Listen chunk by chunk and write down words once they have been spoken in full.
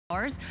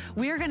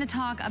We are going to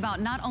talk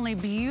about not only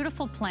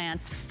beautiful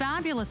plants,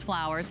 fabulous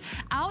flowers,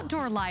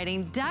 outdoor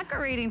lighting,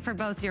 decorating for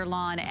both your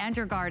lawn and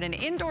your garden,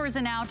 indoors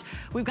and out.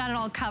 We've got it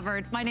all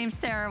covered. My name's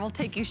Sarah. We'll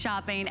take you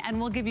shopping and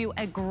we'll give you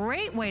a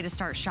great way to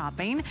start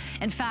shopping.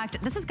 In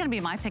fact, this is going to be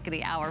my pick of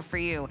the hour for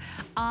you.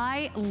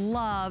 I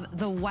love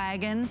the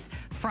wagons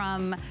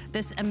from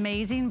this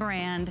amazing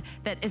brand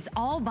that is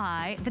all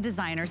by the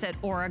designers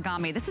at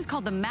Origami. This is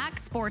called the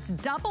Max Sports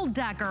Double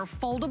Decker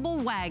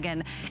Foldable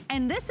Wagon.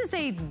 And this is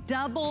a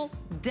double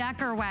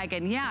decker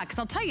wagon. Yeah, because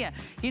I'll tell you,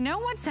 you know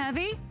what's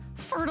heavy?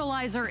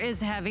 Fertilizer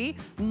is heavy,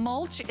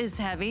 mulch is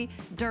heavy,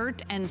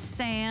 dirt and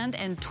sand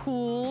and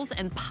tools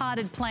and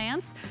potted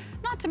plants,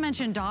 not to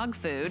mention dog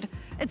food.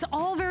 It's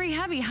all very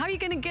heavy. How are you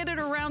gonna get it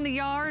around the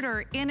yard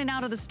or in and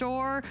out of the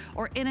store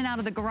or in and out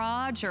of the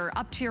garage or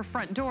up to your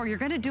front door? You're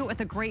gonna do it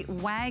with a great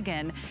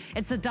wagon.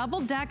 It's a double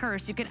decker,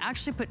 so you can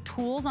actually put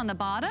tools on the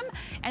bottom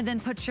and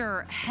then put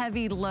your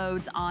heavy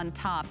loads on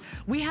top.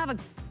 We have a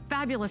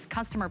fabulous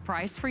customer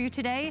price for you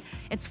today.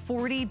 It's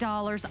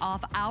 $40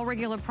 off our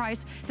regular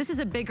price. This is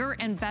a bigger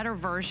and better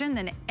version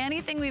than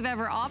anything we've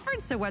ever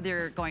offered. So whether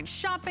you're going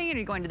shopping or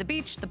you're going to the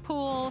beach, the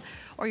pool,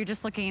 or you're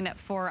just looking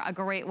for a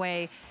great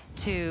way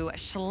to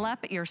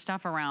schlep your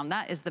stuff around,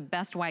 that is the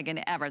best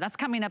wagon ever. That's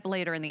coming up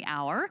later in the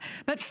hour.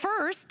 But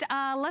first,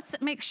 let's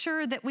make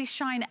sure that we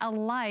shine a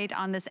light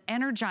on this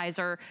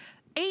Energizer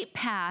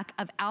 8-pack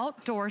of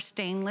outdoor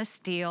stainless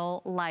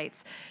steel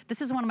lights.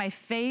 This is one of my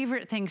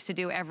favorite things to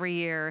do every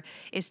year,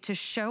 is to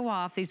show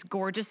off these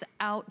gorgeous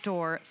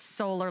outdoor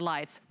solar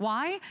lights.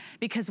 Why?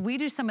 Because we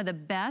do some of the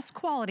best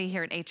quality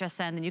here at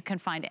HSN than you can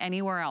find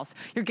anywhere else.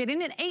 You're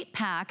getting an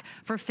 8-pack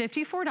for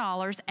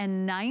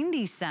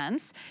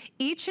 $54.90.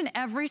 Each and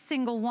every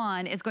single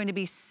one is going to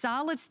be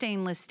solid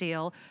stainless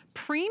steel,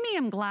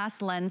 premium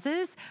glass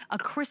lenses, a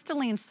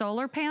crystalline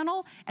solar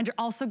panel, and you're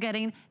also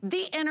getting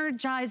the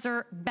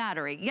Energizer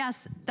battery.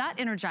 Yes, that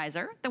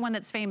Energizer, the one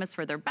that's famous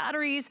for their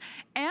batteries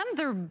and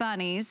their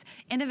bunnies.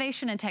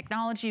 Innovation and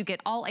technology, you get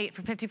all 8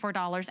 for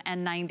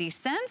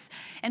 $54.90.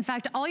 In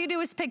fact, all you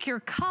do is pick your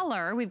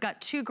color. We've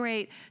got 2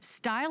 great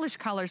stylish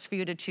colors for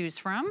you to choose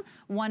from.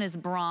 One is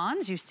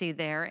bronze, you see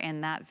there in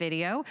that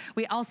video.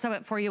 We also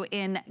have it for you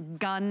in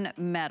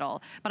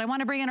gunmetal. But I want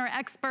to bring in our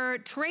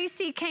expert.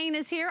 Tracy Kane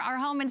is here, our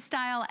home and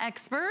style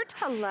expert.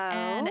 Hello.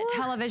 And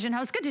television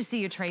host. Good to see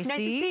you, Tracy. Nice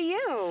to see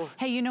you.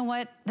 Hey, you know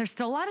what? There's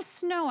still a lot of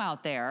snow out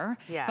there,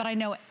 yes, but I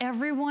know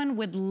everyone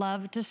would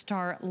love to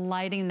start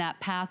lighting that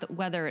path,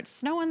 whether it's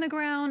snow on the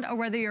ground or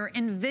whether you're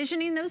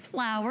envisioning those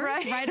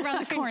flowers right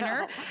around the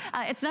corner.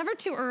 It's never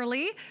too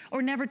early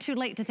or never too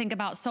late to think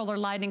about solar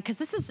lighting, because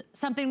this is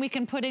something we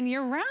can put in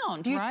year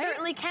round, You right?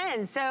 certainly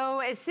can.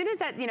 So as soon as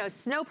that,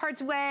 snow parts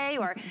away,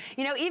 or,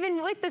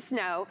 even with the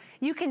snow,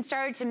 you can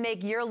start to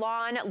make your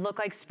lawn look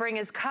like spring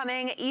is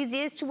coming,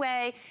 easiest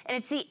way, and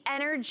it's the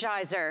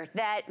Energizer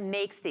that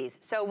makes these.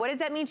 So what does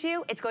that mean to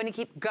you? It's going to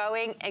keep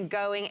going and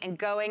going and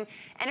going.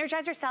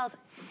 Energizer sells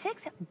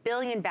 6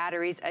 billion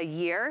batteries a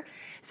year.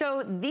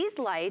 So these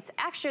lights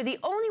actually are the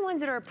only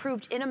ones that are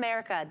approved in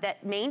America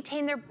that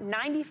maintain their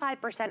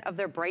 95% of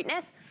their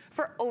brightness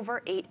for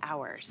over 8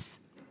 hours.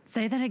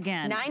 Say that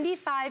again.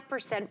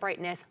 95%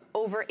 brightness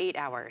over 8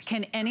 hours.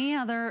 Can any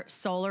other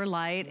solar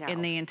light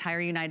in the entire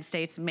United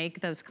States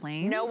make those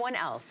claims? No one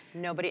else,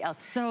 nobody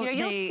else. So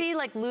you'll see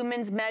like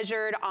lumens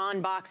measured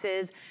on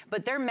boxes,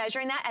 but they're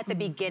measuring that at the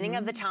beginning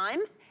of the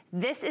time.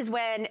 This is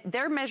when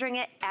they're measuring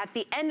it at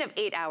the end of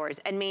 8 hours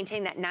and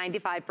maintain that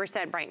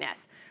 95%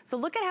 brightness. So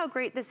look at how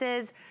great this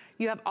is.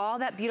 You have all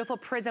that beautiful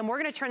prism. We're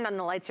gonna turn on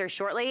the lights here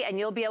shortly and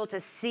you'll be able to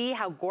see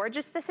how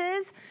gorgeous this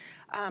is.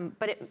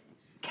 But it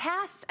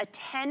casts a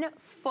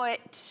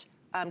 10-foot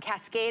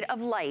cascade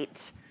of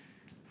light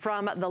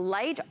from the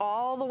light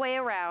all the way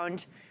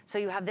around. So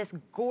you have this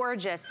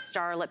gorgeous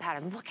starlit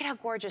pattern. Look at how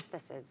gorgeous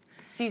this is.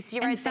 So you see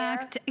right there? In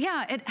fact,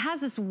 yeah, it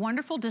has this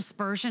wonderful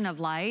dispersion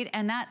of light,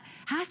 and that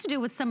has to do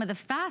with some of the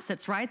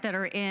facets, right, that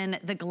are in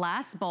the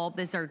glass bulb.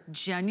 These are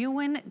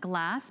genuine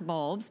glass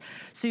bulbs,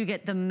 so you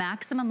get the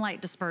maximum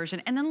light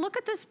dispersion. And then look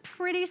at this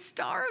pretty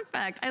star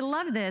effect. I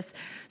love this.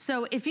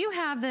 So if you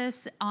have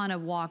this on a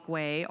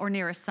walkway or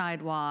near a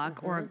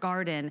sidewalk or a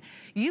garden,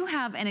 you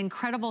have an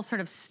incredible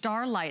sort of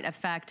starlight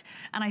effect.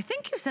 And I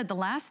think you said the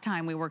last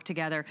time we worked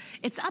together,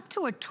 it's up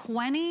to a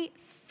 20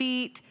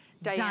 feet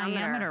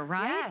diameter,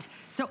 right? Yes.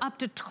 So up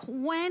to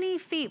 20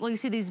 feet. Well, you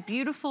see these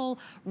beautiful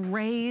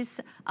rays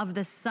of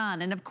the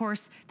sun. And of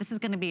course, this is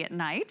gonna be at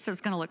night, so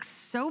it's gonna look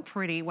so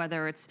pretty,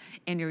 whether it's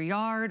in your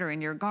yard or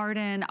in your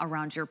garden,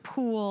 around your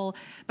pool.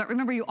 But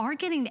remember, you are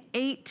getting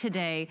 8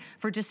 today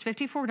for just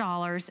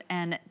 $54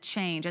 and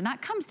change. And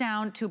that comes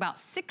down to about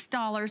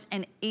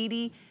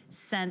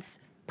 $6.80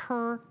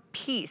 per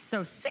piece.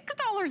 So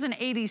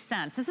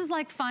 $6.80. This is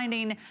like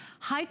finding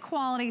high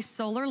quality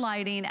solar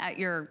lighting at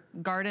your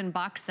garden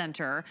box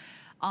center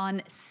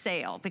on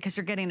sale because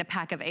you're getting a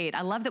pack of 8.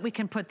 I love that we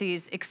can put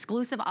these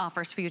exclusive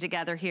offers for you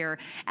together here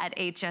at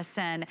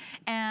HSN.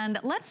 And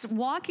let's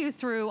walk you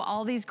through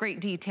all these great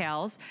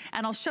details.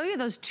 And I'll show you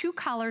those 2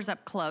 colors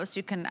up close.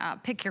 You can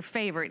pick your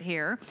favorite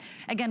here.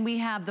 Again, we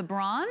have the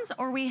bronze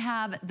or we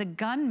have the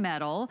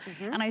gunmetal.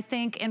 And I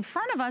think in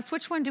front of us,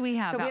 which one do we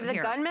have? So we have the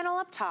here? gunmetal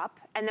up top,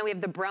 and then we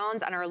have the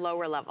bronze on our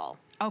lower level.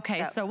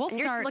 Okay, so we'll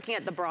start. You're looking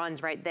at the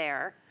bronze right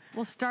there.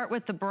 We'll start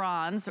with the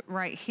bronze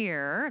right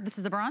here. This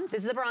is the bronze?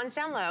 This is the bronze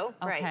down low,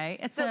 right. right.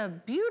 It's a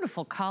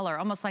beautiful color,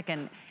 almost like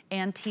an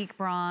antique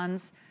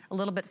bronze, a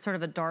little bit sort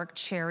of a dark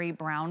cherry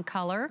brown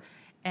color.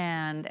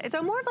 And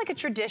so more of like a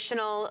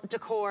traditional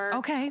decor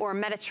or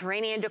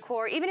Mediterranean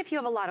decor. Even if you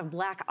have a lot of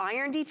black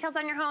iron details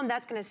on your home,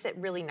 that's gonna sit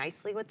really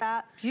nicely with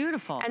that.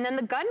 Beautiful. And then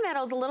the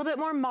gunmetal is a little bit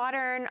more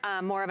modern,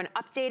 more of an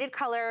updated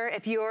color.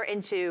 If you're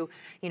into,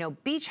 you know,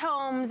 beach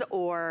homes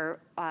or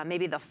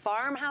maybe the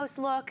farmhouse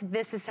look,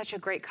 this is such a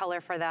great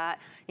color for that.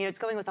 You know, it's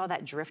going with all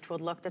that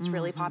driftwood look that's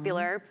really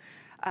popular.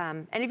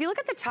 And if you look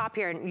at the top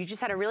here, and you just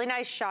had a really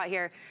nice shot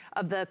here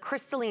of the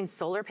crystalline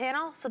solar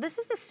panel. So this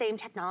is the same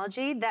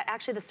technology that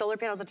actually the solar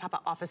panels on top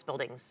of office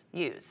buildings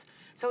use.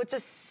 So it's a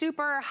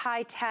super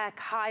high-tech,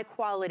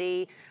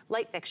 high-quality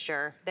light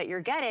fixture that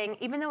you're getting.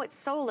 Even though it's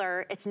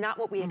solar, it's not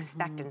what we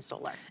expect in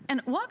solar.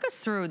 And walk us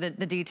through the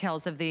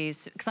details of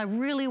these, because I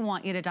really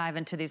want you to dive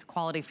into these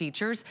quality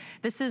features.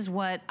 This is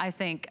what I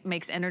think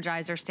makes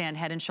Energizer stand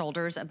head and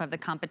shoulders above the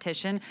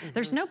competition.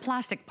 There's no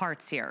plastic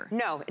parts here.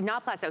 No,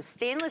 not plastic. So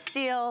stainless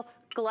steel,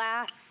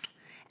 glass,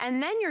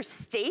 and then your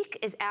stake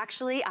is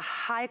actually a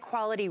high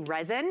quality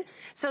resin.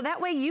 So that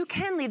way you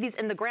can leave these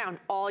in the ground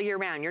all year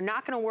round. You're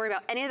not gonna worry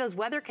about any of those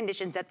weather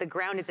conditions that the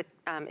ground is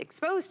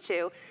exposed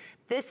to.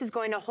 This is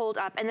going to hold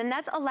up, and then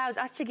that allows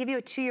us to give you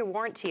a 2-year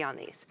warranty on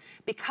these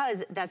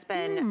because that's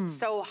been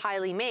so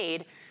highly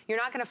made. You're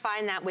not gonna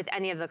find that with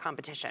any of the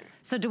competition.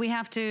 So do we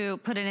have to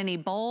put in any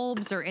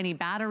bulbs or any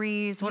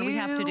batteries? What do we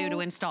have to do to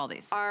install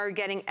these? Are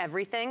getting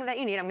everything that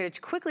you need. I'm gonna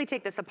quickly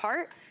take this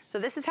apart. So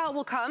this is how it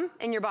will come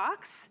in your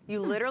box. You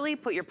literally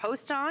put your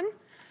post on,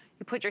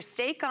 you put your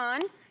stake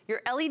on,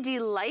 your LED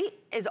light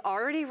is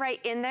already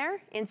right in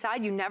there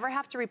inside. You never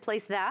have to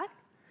replace that.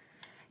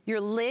 Your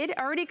lid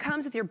already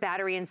comes with your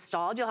battery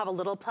installed. You'll have a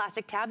little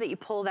plastic tab that you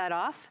pull that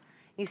off.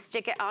 You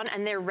stick it on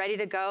and they're ready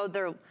to go.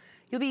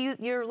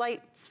 Your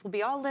lights will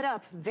be all lit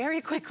up very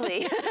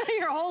quickly.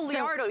 Your whole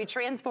yard will be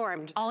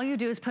transformed. All you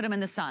do is put them in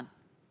the sun.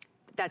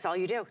 That's all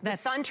you do. The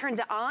sun turns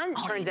it on,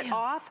 turns it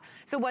off.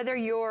 So whether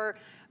you're,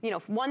 you know,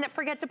 one that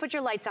forgets to put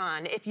your lights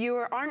on, if you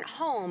aren't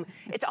home,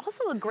 it's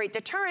also a great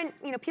deterrent.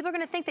 You know, people are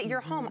gonna think that you're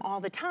home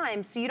all the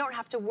time, so you don't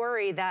have to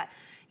worry that,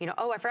 you know,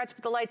 oh, I forgot to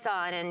put the lights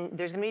on and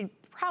there's gonna be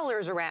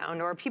prowlers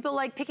around or people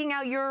like picking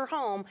out your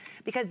home,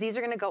 because these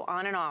are gonna go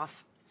on and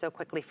off so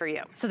quickly for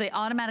you. So they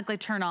automatically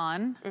turn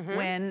on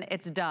when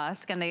it's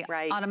dusk, and they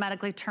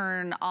automatically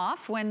turn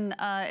off when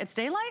it's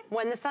daylight?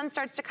 When the sun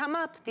starts to come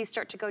up, these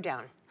start to go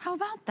down. How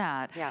about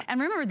that? Yeah.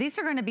 And remember, these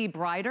are gonna be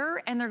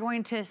brighter and they're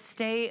going to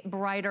stay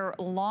brighter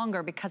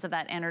longer because of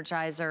that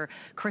Energizer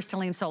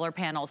crystalline solar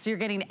panel. So you're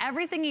getting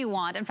everything you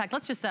want. In fact,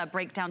 let's just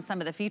break down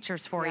some of the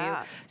features for you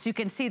so you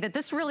can see that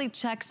this really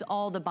checks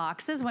all the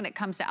boxes when it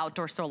comes to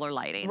outdoor solar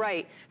lighting.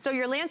 Right. So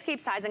your landscape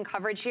size and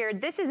coverage here,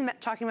 this is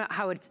talking about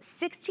how it's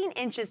 16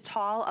 inches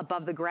tall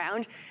above the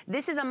ground.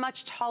 This is a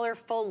much taller,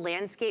 full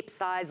landscape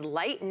size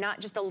light, not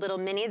just a little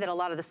mini that a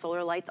lot of the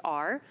solar lights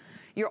are.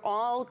 You're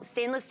all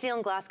stainless steel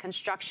and glass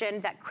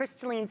construction. That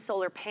crystalline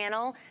solar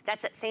panel,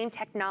 that's that same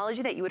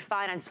technology that you would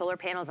find on solar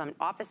panels on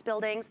office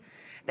buildings.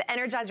 The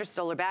Energizer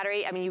solar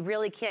battery, I mean, you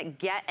really can't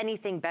get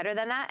anything better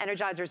than that.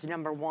 Energizer's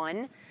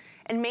 #1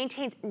 and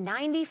maintains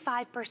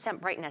 95%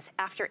 brightness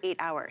after 8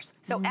 hours.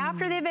 So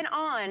after they've been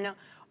on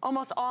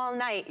almost all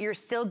night, you're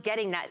still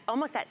getting that,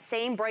 almost that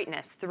same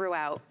brightness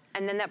throughout.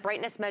 And then that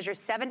brightness measures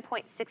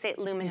 7.68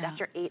 lumens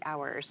after 8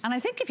 hours. And I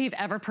think if you've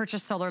ever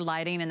purchased solar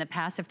lighting in the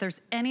past, if there's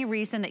any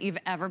reason that you've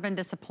ever been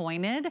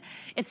disappointed,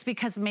 it's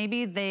because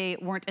maybe they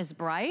weren't as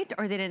bright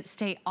or they didn't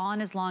stay on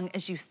as long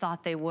as you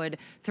thought they would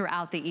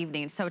throughout the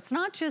evening. So it's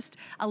not just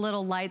a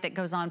little light that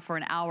goes on for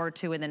an hour or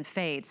two and then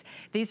fades.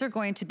 These are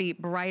going to be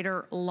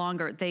brighter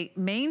longer. They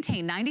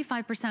maintain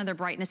 95% of their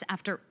brightness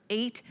after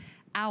 8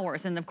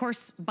 hours. And of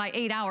course, by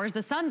 8 hours,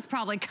 the sun's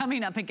probably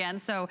coming up again.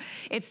 So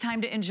it's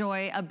time to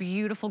enjoy a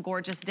beautiful,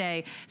 gorgeous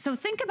day. So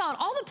think about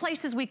all the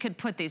places we could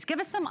put these. Give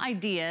us some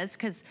ideas,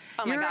 because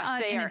you're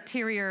an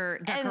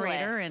interior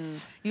decorator and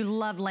you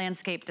love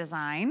landscape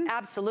design.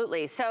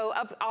 Absolutely. So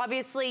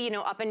obviously, you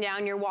know, up and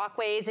down your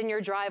walkways and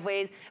your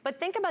driveways, but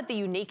think about the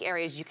unique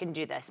areas you can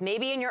do this.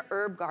 Maybe in your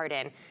herb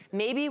garden,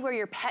 maybe where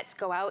your pets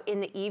go out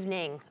in the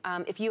evening.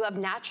 If you have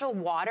natural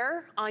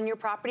water on your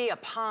property, a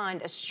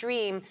pond, a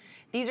stream,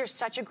 these are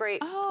such a great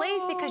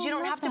place because you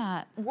don't have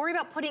to worry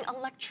about putting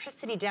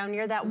electricity down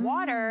near that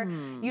water.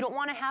 You don't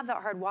want to have that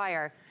hard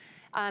wire.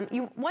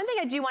 One thing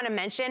I do want to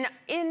mention,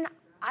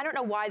 I don't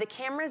know why the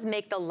cameras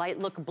make the light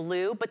look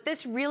blue, but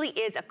this really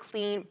is a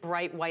clean,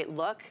 bright white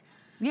look.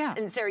 Yeah.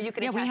 And Sarah, you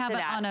can attest to that. Yeah, we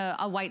have it on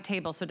a white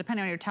table, so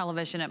depending on your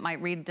television, it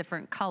might read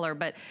different color,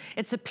 but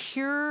it's a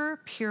pure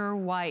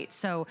white.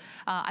 So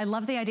I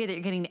love the idea that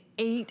you're getting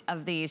 8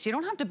 of these. You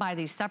don't have to buy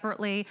these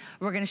separately.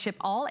 We're gonna ship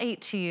all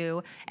 8 to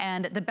you,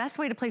 and the best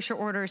way to place your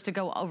order is to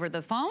go over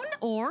the phone,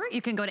 or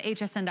you can go to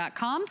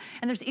hsn.com,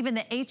 and there's even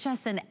the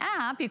HSN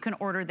app. You can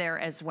order there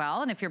as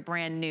well, and if you're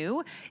brand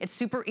new, it's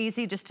super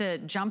easy just to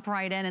jump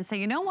right in and say,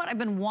 you know what, I've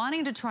been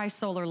wanting to try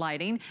solar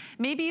lighting.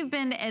 Maybe you've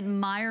been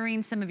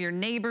admiring some of your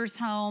neighbors'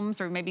 homes,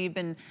 or maybe you've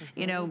been,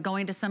 you know,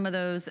 going to some of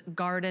those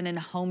garden and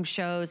home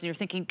shows, and you're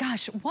thinking,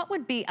 gosh, what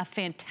would be a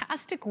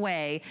fantastic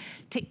way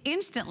to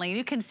instantly,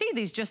 you can see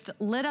these just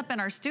lit up in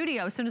our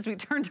studio as soon as we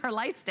turned our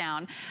lights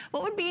down.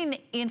 What would be an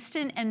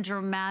instant and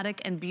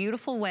dramatic and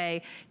beautiful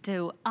way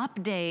to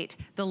update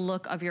the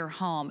look of your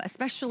home,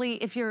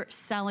 especially if you're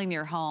selling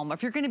your home, or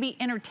if you're gonna be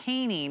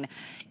entertaining.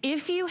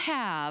 If you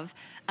have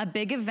a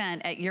big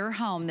event at your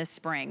home this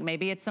spring,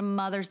 maybe it's a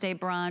Mother's Day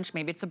brunch,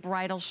 maybe it's a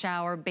bridal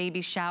shower,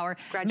 baby shower,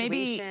 graduation.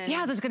 Maybe,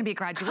 yeah, there's gonna be a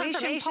graduation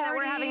confirmation party that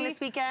we're having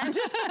this weekend.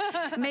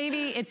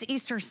 Maybe it's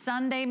Easter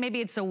Sunday, maybe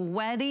it's a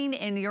wedding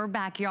in your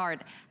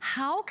backyard.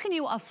 How can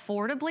you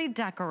affordably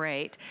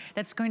decorate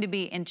that's going to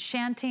be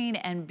enchanting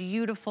and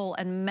beautiful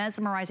and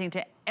mesmerizing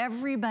to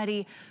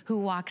everybody who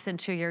walks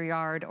into your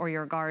yard or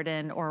your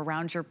garden or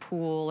around your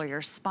pool or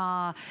your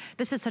spa?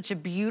 This is such a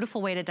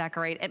beautiful way to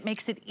decorate. It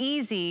makes it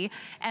easy,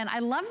 and I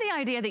love the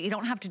idea that you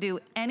don't have to do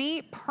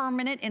any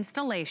permanent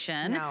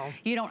installation. No.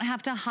 You don't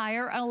have to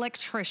hire an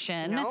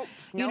electrician. Nope.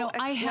 You know,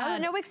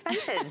 no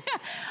expenses.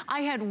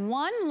 I had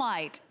one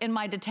light in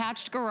my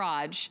detached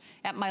garage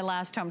at my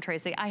last home,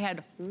 Tracy. I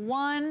had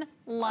one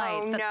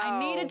light that I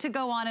needed to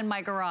go on in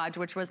my garage,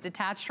 which was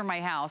detached from my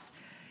house.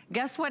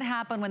 Guess what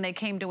happened when they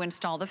came to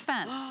install the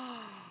fence?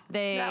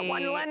 That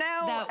one line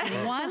out.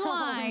 That one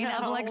line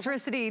of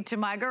electricity to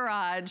my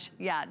garage,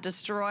 yeah,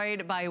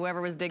 destroyed by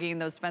whoever was digging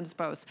those fence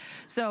posts.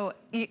 So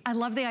I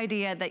love the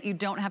idea that you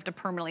don't have to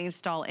permanently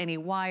install any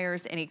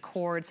wires, any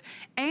cords,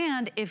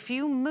 and if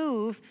you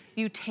move,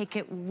 you take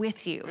it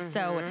with you.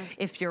 So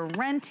if you're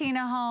renting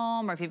a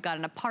home, or if you've got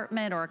an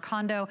apartment or a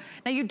condo,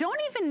 now you don't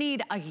even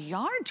need a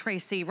yard,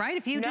 Tracy, right?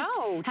 If you just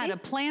had a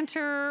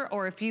planter,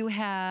 or if you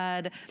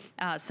had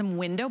some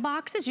window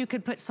boxes, you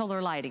could put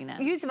solar lighting in.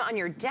 Use them on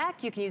your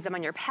deck, you can use them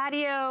on your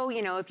patio.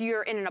 You know, if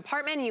you're in an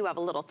apartment and you have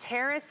a little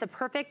terrace, the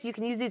perfect, you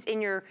can use these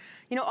in your,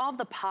 you know, all of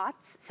the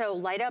pots. So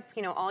light up,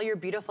 you know, all your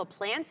beautiful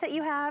plants that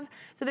you have.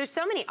 So there's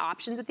so many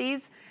options with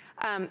these.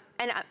 And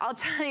I'll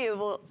tell you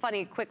a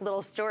funny, quick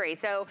little story.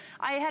 So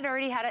I had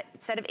already had a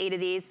set of 8 of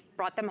these,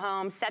 brought them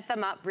home, set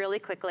them up really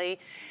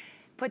quickly,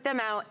 put them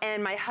out,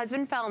 and my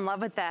husband fell in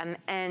love with them.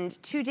 And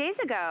 2 days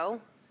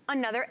ago,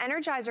 another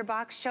Energizer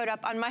box showed up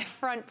on my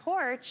front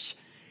porch.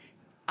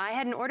 I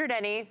hadn't ordered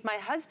any. My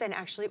husband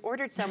actually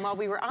ordered some while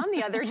we were on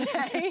the other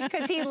day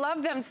because he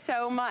loved them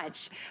so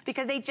much,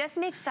 because they just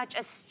make such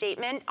a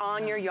statement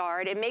on your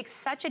yard. It makes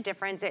such a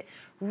difference. It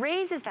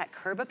raises that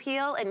curb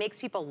appeal. It makes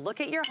people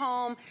look at your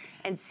home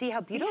and see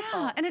how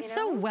beautiful. Yeah, and it's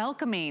so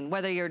welcoming,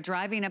 whether you're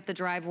driving up the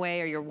driveway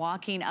or you're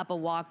walking up a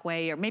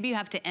walkway, or maybe you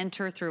have to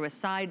enter through a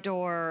side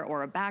door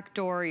or a back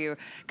door, you're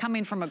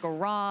coming from a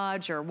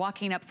garage or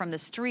walking up from the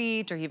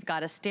street, or you've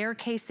got a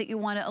staircase that you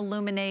want to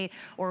illuminate,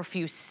 or a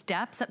few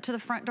steps up to the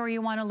front door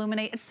you want to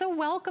illuminate. It's so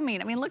welcoming.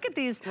 I mean, look at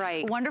these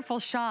wonderful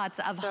shots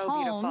of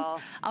homes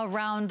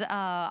around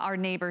our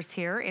neighbors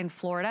here in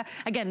Florida.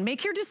 Again,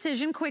 make your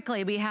decision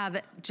quickly. We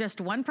have just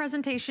one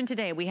presentation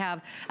today. We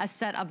have a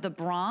set of the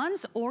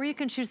bronze, or you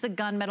can choose the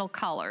gunmetal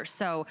color.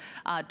 So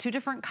 2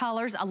 different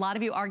colors. A lot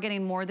of you are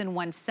getting more than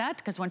one set,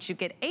 because once you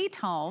get 8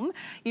 home,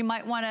 you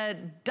might want to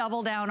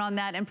double down on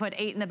that and put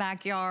 8 in the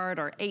backyard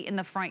or 8 in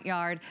the front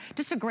yard.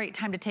 Just a great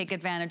time to take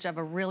advantage of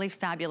a really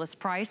fabulous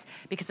price,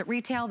 because at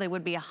retail they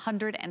would be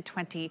 $120.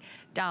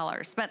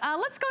 But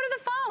let's go to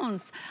the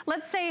phones.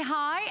 Let's say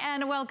hi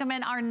and welcome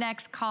in our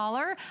next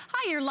caller.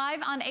 Hi, you're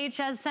live on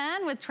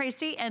HSN with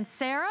Tracy and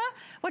Sarah.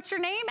 What's your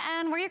name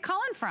and where are you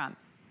calling from?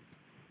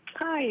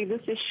 Hi,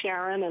 this is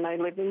Sharon, and I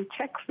live in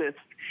Texas.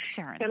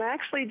 Sharon. And I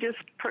actually just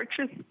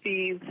purchased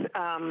these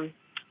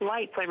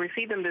lights. I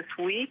received them this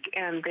week,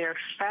 and they're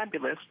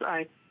fabulous.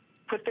 I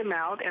put them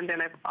out, and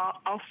then I've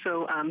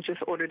also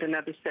just ordered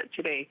another set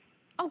today.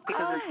 Oh,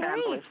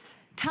 great.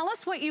 Tell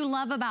us what you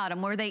love about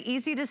them. Were they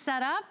easy to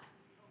set up?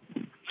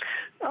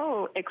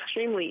 Oh,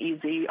 extremely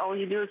easy. All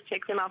you do is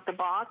take them out the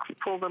box,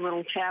 pull the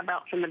little tab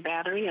out from the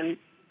battery, and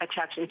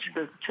attach them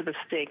to the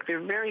stick. They're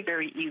very,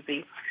 very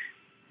easy.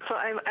 So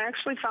I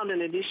actually found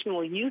an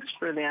additional use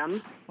for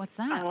them. What's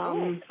that?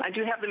 I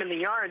do have them in the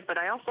yard, but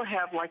I also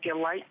have like a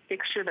light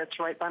fixture that's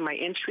right by my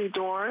entry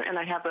door, and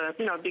I have a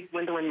big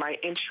window in my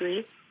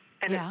entry,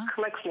 and it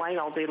collects light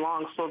all day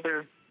long, so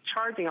they're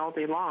charging all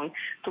day long.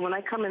 So when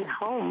I come in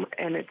home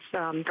and it's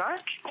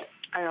dark,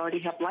 I already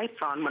have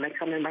lights on when I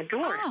come in my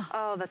door.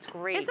 Oh, that's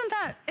great. Isn't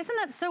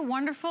that so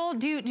wonderful?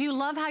 Do you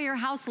love how your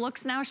house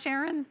looks now,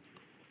 Sharon?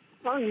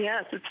 Oh,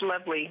 yes, it's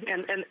lovely.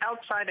 And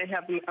outside I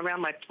have them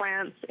around my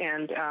plants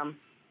and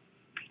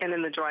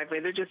in the driveway.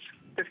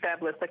 They're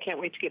fabulous. I can't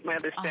wait to get my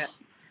other set.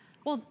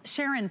 Well,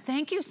 Sharon,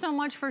 thank you so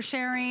much for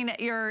sharing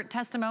your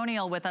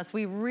testimonial with us.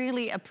 We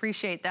really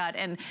appreciate that.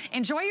 And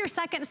enjoy your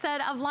second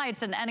set of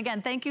lights. And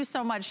again, thank you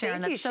so much,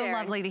 Sharon. That's so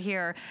lovely to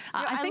hear.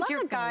 I think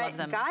you're gonna love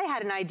them. Guy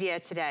had an idea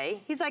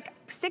today. He's like,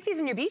 stick these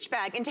in your beach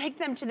bag and take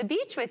them to the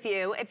beach with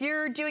you if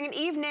you're doing an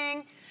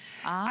evening.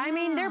 I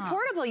mean, they're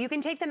portable. You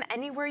can take them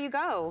anywhere you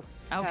go.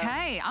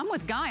 Okay, I'm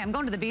with Guy. I'm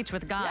going to the beach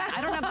with Guy.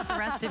 I don't know about the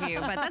rest of you,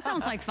 but that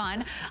sounds like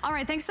fun. All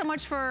right, thanks so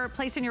much for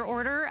placing your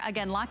order.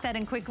 Again, lock that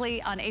in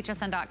quickly on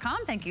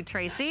hsn.com. Thank you,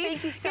 Tracy.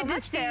 Thank you so much, Good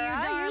to see you,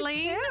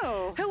 darling. You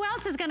too. Who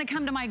else is going to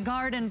come to my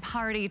garden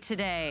party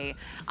today?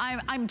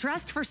 I'm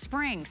dressed for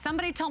spring.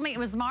 Somebody told me it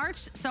was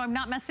March, so I'm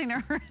not messing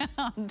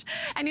around.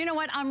 And you know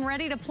what? I'm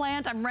ready to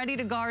plant. I'm ready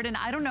to garden.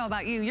 I don't know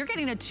about you. You're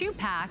getting a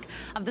 2-pack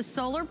of the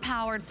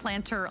solar-powered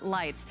planter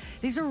lights.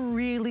 These are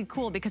really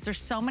cool because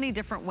there's so many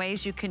different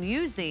ways you can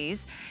use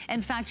these. In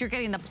fact, you're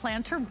getting the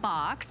planter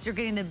box, you're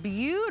getting the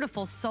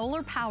beautiful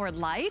solar powered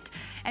light,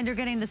 and you're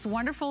getting this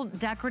wonderful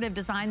decorative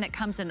design that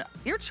comes in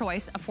your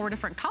choice of 4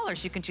 different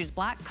colors. You can choose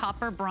black,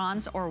 copper,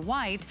 bronze, or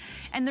white.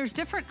 And there's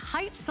different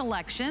height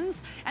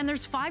selections, and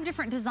there's 5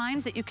 different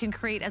designs that you can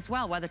create as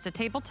well, whether it's a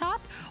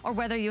tabletop or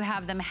whether you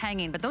have them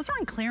hanging. But those are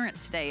on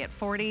clearance today at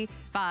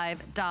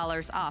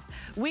 $45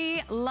 off.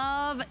 We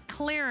love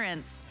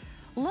clearance.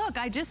 Look,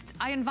 I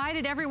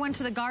invited everyone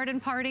to the garden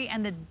party,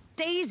 and the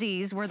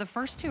daisies were the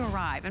first to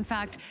arrive. In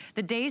fact,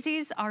 the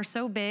daisies are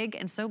so big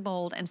and so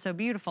bold and so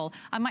beautiful,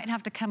 I might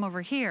have to come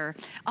over here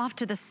off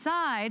to the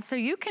side so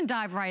you can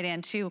dive right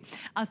into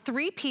a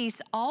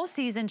 3-piece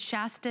all-season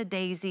Shasta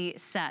daisy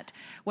set.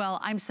 Well,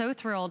 I'm so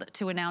thrilled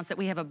to announce that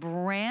we have a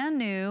brand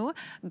new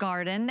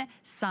garden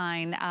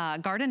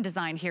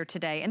design here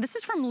today. And this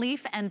is from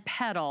Leaf and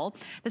Petal.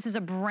 This is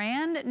a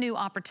brand new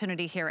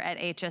opportunity here at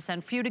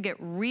HSN for you to get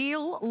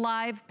real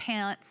live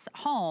plants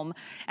home.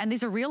 And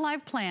these are real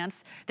live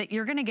plants that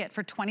you're gonna get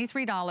for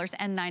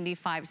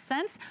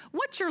 $23.95.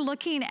 What you're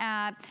looking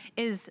at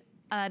is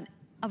a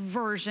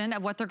version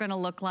of what they're gonna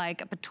look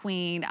like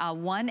between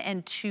 1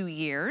 and 2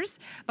 years.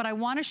 But I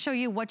wanna show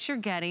you what you're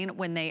getting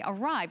when they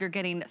arrive. You're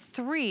getting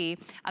 3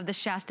 of the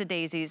Shasta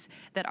daisies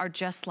that are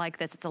just like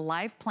this. It's a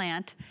live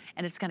plant,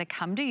 and it's gonna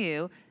come to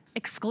you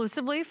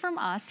exclusively from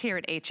us here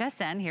at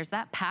HSN. Here's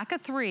that pack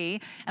of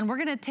 3, and we're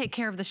gonna take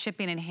care of the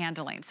shipping and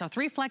handling. So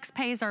 3 flex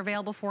pays are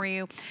available for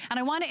you. And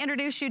I wanna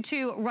introduce you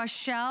to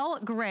Rochelle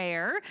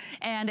Grayer,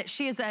 and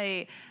she is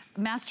a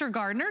master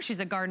gardener. She's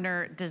a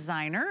gardener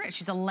designer.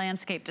 She's a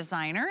landscape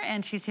designer,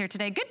 and she's here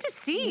today. Good to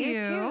see you. You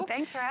too.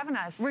 Thanks for having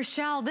us.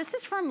 Rochelle, this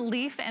is from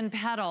Leaf and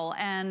Petal,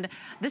 and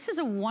this is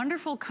a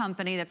wonderful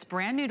company that's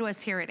brand new to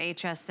us here at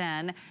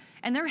HSN.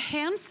 And they're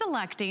hand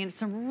selecting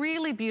some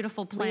really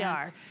beautiful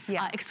plants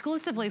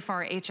exclusively for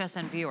our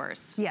HSN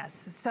viewers. Yes,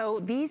 so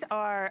these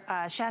are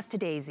Shasta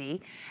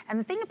daisy. And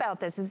the thing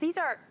about this is these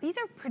are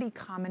pretty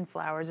common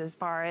flowers as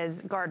far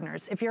as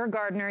gardeners. If you're a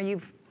gardener,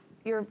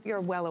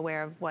 you're well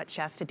aware of what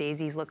Shasta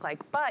daisies look like,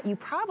 but you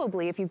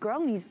probably, if you've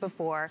grown these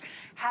before,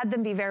 had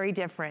them be very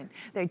different.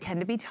 They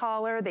tend to be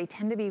taller, they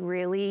tend to be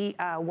really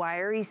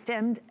wiry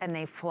stemmed, and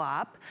they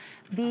flop.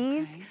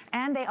 These,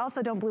 and they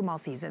also don't bloom all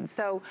season.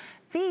 So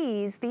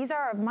these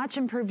are a much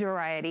improved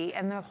variety,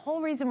 and the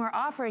whole reason we're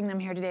offering them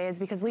here today is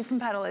because Leaf and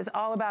Petal is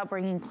all about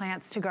bringing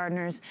plants to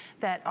gardeners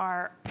that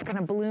are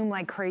gonna bloom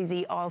like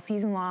crazy all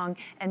season long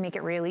and make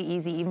it really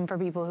easy, even for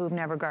people who've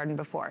never gardened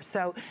before.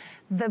 So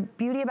the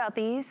beauty about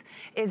these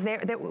is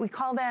we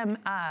call them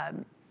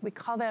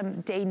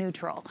day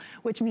neutral,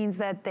 which means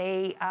that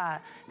they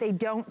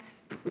don't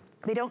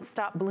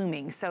stop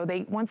blooming. So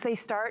once they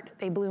start,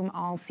 they bloom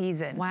all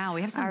season. Wow,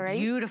 we have some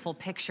beautiful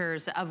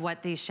pictures of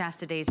what these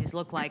Shasta daisies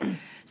look like.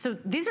 So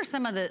these are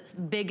some of the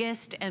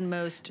biggest and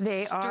most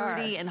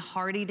sturdy and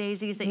hardy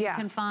daisies that you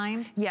can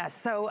find? Yes,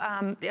 so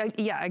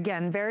yeah,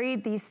 again, they're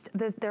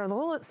a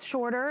little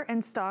shorter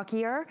and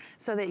stockier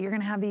so that you're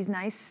gonna have these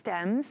nice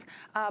stems.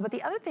 But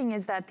the other thing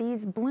is that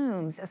these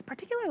blooms,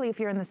 particularly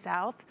if you're in the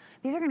South,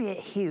 these are gonna get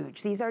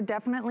huge. These are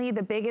definitely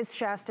the biggest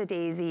Shasta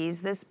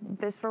daisies, this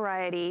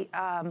variety,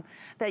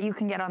 that you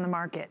can get on the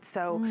market.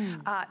 So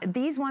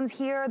these ones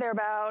here, they're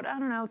about, I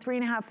don't know,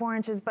 3.5, 4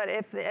 inches, but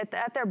if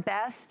at their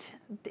best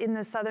in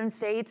the southern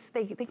states,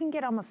 they can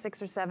get almost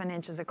 6 or 7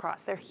 inches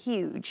across. They're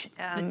huge.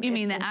 You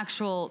mean the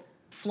actual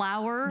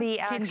flower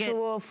can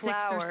get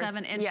 6 or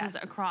 7 inches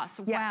across?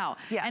 Wow.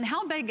 Yeah. And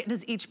how big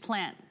does each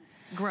plant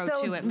grow to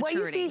at maturity? What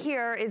you see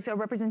here is a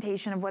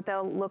representation of what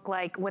they'll look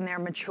like when they're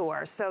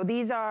mature. So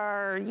these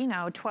are,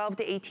 12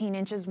 to 18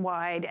 inches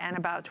wide and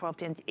about 12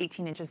 to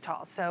 18 inches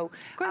tall. So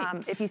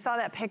if you saw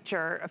that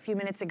picture a few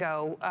minutes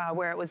ago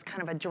where it was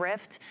kind of a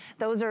drift,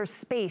 those are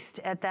spaced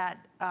at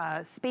that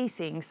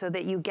spacing so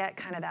that you get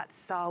kind of that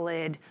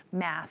solid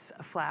mass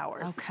of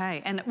flowers.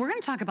 Okay, and we're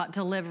gonna talk about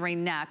delivery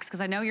next,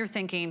 because I know you're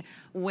thinking,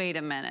 wait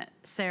a minute,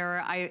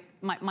 Sarah,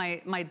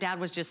 my dad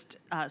was just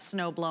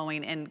snow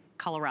blowing in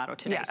Colorado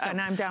today. Yeah, so, and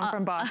I'm down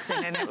from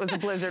Boston, and it was a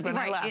blizzard when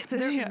I left.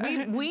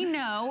 We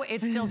know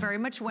it's still very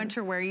much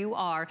winter where you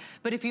are,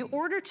 but if you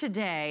order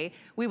today,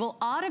 we will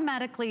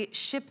automatically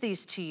ship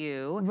these to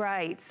you.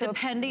 Right. So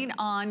depending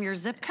on your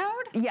zip code?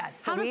 Yes.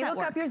 So we look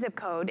up your zip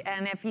code,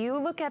 and if you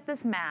look at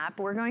this map,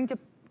 we're going to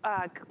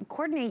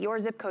coordinate your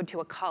zip code to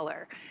a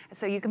color.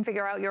 So you can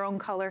figure out your own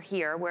color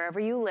here, wherever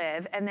you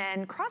live, and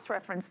then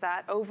cross-reference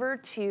that over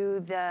to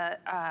the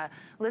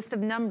list of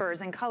numbers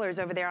and colors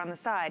over there on the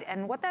side.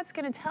 And what that's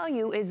gonna tell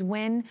you is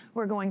when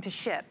we're going to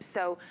ship.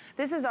 So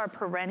this is our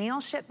perennial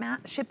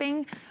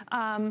shipping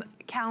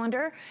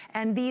calendar,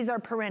 and these are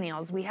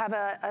perennials. We have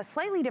a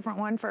slightly different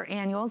one for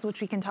annuals,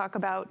 which we can talk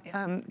about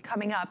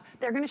coming up.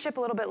 They're gonna ship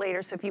a little bit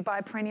later, so if you buy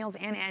perennials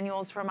and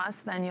annuals from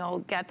us, then you'll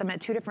get them at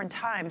 2 different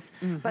times.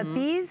 But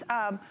these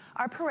are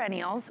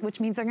perennials, which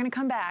means they're gonna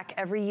come back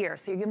every year.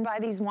 So you're gonna buy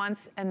these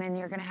once, and then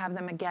you're gonna have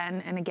them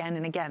again and again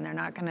and again. They're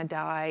not gonna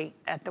die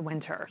at the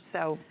winter,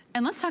 so.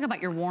 And let's talk about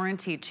your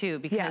warranty too,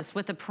 because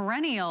with a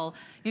perennial,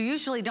 you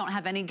usually don't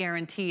have any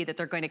guarantee that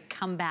they're going to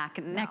come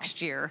back next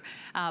year.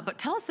 But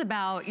tell us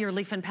about your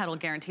leaf and petal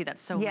guarantee.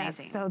 That's so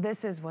amazing. Yes, so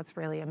this is what's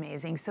really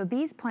amazing. So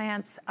these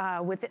plants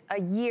with a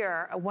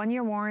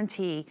 1-year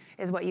warranty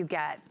is what you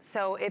get.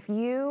 So if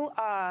you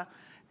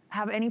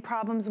have any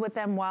problems with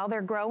them while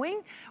they're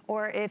growing,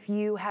 or if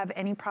you have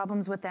any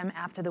problems with them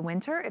after the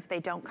winter, if they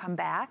don't come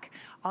back,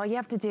 all you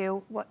have to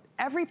do, what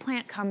every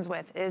plant comes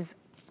with is,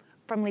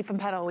 from Leaf and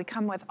Petal, we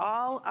come with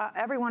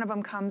every one of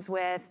them comes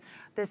with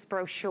this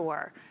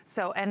brochure.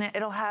 So, and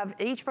it'll have,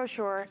 each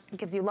brochure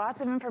gives you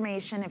lots of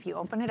information. If you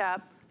open it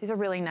up, these are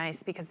really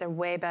nice because they're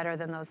way better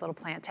than those little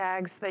plant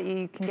tags that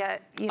you can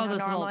get, you know, those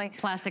normally. Little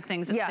plastic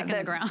things that stick in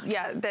the ground.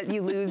 Yeah, that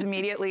you lose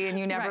immediately and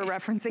you never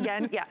reference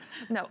again. Yeah,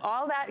 no,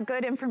 all that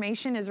good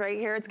information is right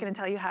here. It's gonna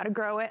tell you how to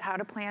grow it, how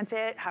to plant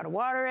it, how to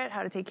water it,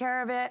 how to take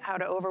care of it, how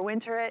to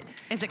overwinter it.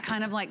 Is it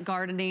kind of like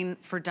gardening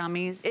for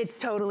dummies? It's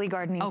totally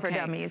gardening for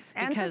dummies.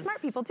 And for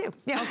smart people too.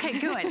 Yeah. Okay,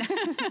 good.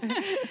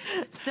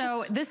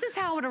 So this is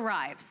how it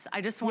arrives.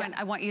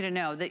 I want you to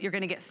know that you're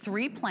gonna get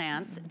 3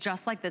 plants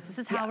just like this. This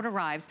is how it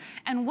arrives.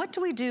 And what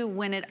do we do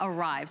when it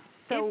arrives?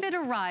 So if it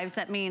arrives,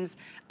 that means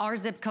our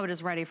zip code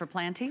is ready for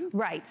planting?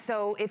 Right,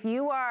 so if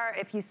you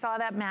saw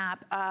that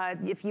map,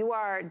 if you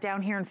are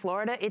down here in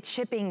Florida, it's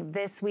shipping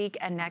this week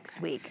and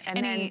next week.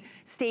 And then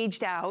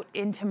staged out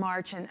into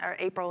March or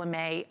April and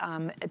May,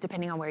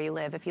 depending on where you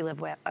live, if you live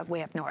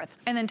way up north.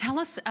 And then tell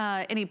us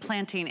any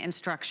planting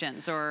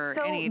instructions or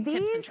any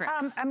tips and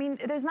tricks. I mean,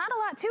 there's not a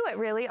lot to it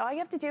really. All you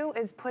have to do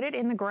is put it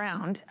in the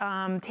ground,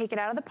 take it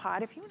out of the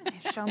pot. If you want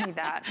to show me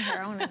that,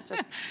 here, I want to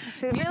just,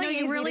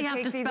 you really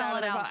have to spell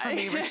it out for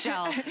me,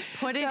 Rochelle.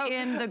 Put it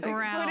in the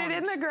ground. Put it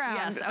in the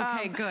ground. Yes,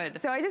 okay, good.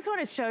 So I just want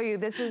to show you,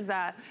 this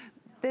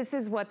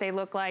is what they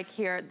look like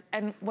here.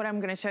 And what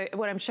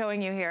I'm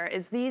showing you here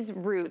is these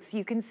roots.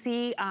 You can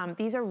see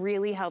these are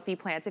really healthy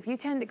plants. If you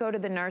tend to go to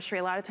the nursery,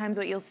 a lot of times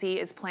what you'll see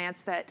is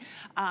plants that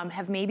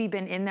have maybe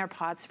been in their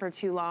pots for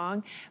too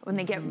long when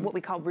they get what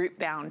we call root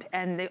bound.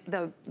 And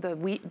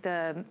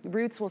the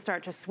roots will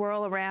start to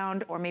swirl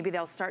around, or maybe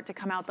they'll start to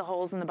come out the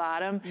holes in the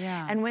bottom.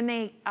 Yeah. And when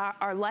they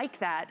are like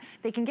that,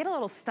 they can get a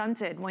little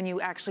stunted when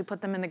you actually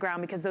put them in the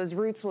ground, because those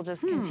roots will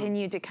just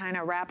continue to kind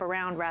of wrap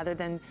around rather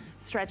than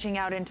stretching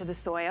out into the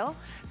soil.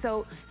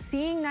 So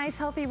seeing nice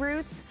healthy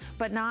roots,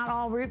 but not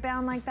all root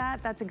bound like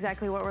that, that's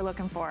exactly what we're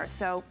looking for.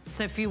 So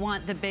if you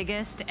want the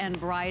biggest and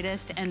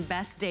brightest and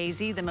best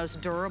daisy, the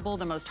most durable,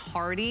 the most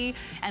hardy,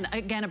 and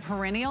again, a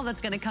perennial that's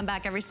gonna come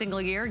back every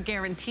single year,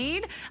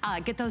 guaranteed,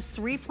 get those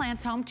 3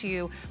 plants home to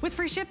you with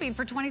free shipping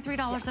for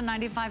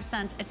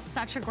 $23.95. It's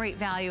such a great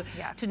value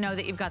to know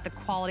that you've got the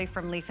quality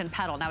from Leaf and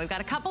Petal. Now we've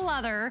got a couple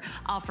other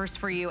offers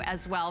for you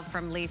as well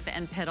from Leaf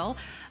and Petal.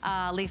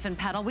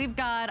 We've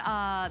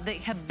got the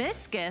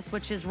hibiscus,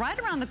 which is right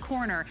around the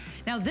corner.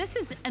 Now this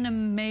is an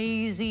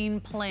amazing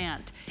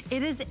plant.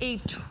 It is a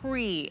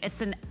tree. It's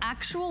an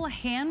actual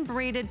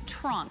hand-braided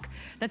trunk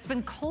that's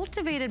been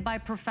cultivated by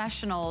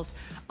professionals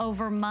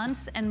over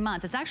months and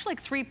months. It's actually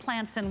like 3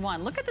 plants in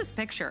one. Look at this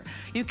picture.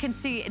 You can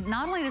see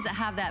not only does it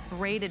have that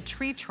braided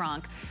tree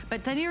trunk,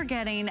 but then you're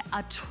getting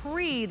a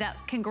tree that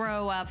can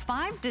grow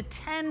 5 to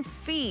 10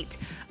 feet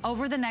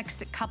over the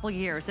next couple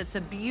years. It's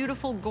a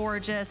beautiful,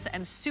 gorgeous,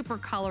 and super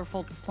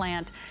colorful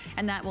plant,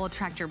 and that will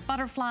attract your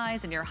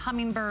butterflies and your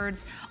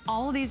hummingbirds.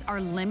 All of these are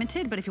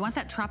limited, but if you want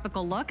that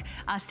tropical look,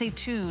 stay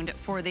tuned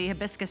for the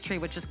hibiscus tree,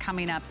 which is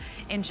coming up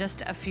in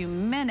just a few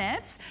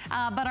minutes.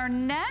 But our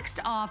next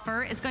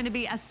offer is going to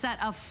be a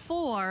set of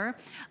 4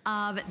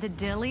 of the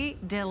Dilly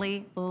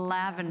Dilly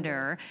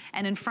Lavender.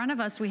 And in front of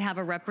us, we have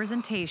a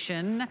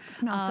representation.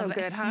 Smells so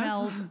good, huh?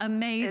 Smells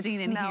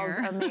amazing in here. It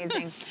smells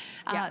amazing.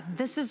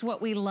 This is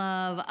what we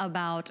love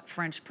about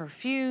French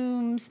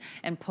perfumes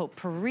and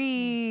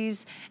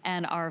potpourris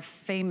and our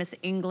famous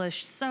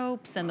English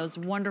soaps and those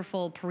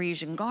wonderful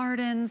Parisian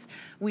gardens.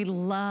 We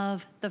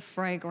love the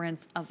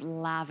fragrance of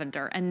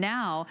lavender. And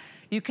now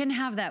you can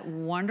have that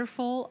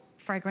wonderful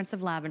fragrance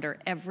of lavender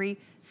every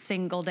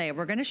single day.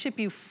 We're gonna ship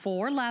you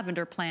 4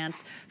 lavender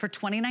plants for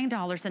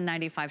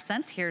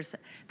 $29.95. Here's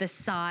the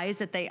size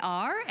that they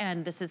are,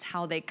 and this is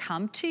how they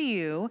come to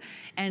you.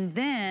 And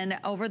then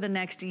over the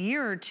next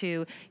year or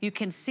two, you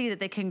can see that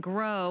they can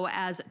grow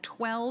as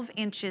 12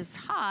 inches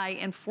high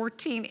and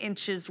 14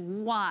 inches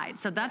wide.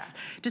 So that's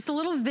just a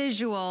little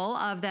visual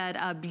of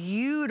that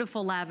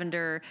beautiful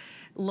lavender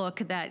look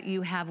that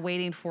you have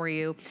waiting for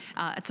you.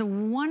 It's a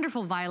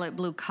wonderful violet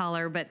blue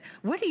color, but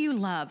what do you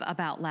love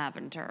about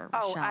lavender,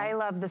 Rochelle? Oh, I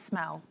love the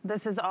smell.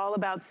 This is all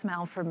about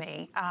smell for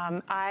me.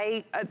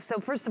 So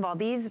first of all,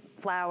 these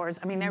flowers,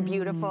 I mean, they're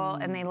beautiful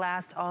and they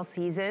last all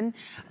season.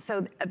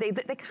 So they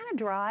kind of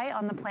dry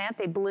on the plant,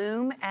 they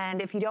bloom,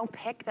 and if you don't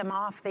pick them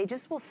off, they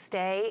just will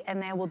stay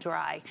and they will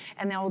dry.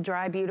 And they will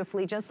dry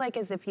beautifully, just like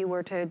as if you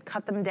were to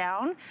cut them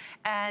down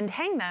and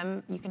hang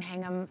them. You can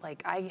hang them,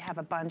 like I have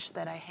a bunch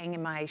that I hang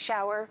in my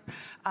shower.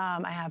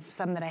 I have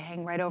some that I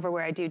hang right over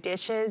where I do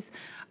dishes.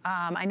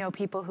 I know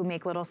people who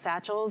make little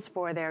satchels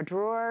for their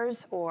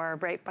drawers or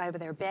right by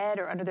their bed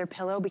or under their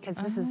pillow, because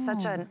this is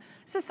such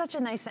a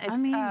nice,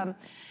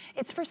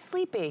 it's for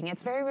sleeping.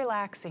 It's very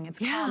relaxing. It's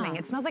calming.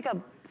 It smells like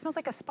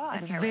a spa.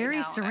 It's very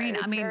right serene.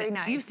 It's I mean, very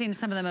nice. You've seen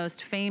some of the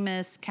most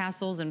famous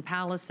castles and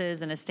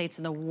palaces and estates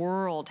in the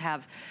world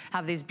have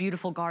these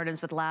beautiful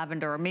gardens with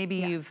lavender, or maybe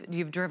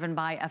you've driven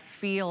by a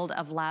field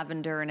of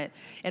lavender and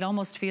it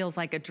almost feels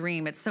like a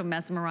dream. It's so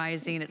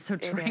mesmerizing. It's so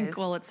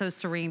tranquil. It's so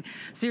serene.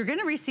 So you're going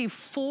to receive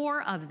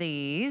 4 of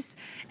these.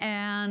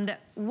 And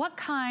what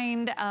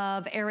kind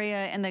of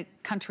area in the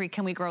country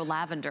can we grow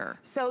lavender?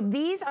 So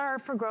these are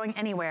for growing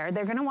anywhere.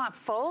 They're going to want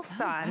full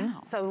sun.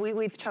 So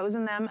we've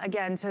chosen them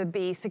again to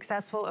be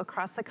successful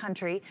across the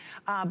country,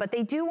 but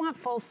they do want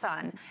full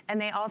sun, and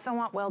they also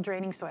want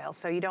well-draining soil.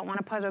 So you don't want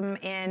to put them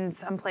in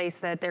some place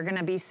that they're going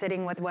to be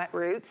sitting with wet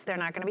roots. They're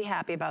not going to be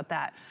happy about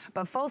that.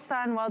 But full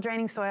sun,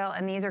 well-draining soil,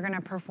 and these are going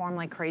to perform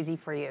like crazy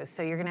for you.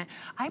 So you're going to,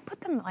 I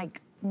put them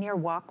like near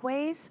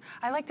walkways.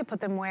 I like to put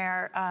them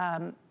where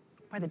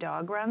the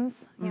dog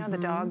runs. You know, the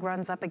dog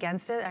runs up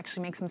against it,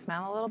 actually makes them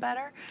smell a little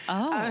better.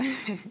 Oh,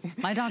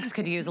 my dogs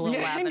could use a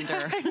little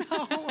lavender. I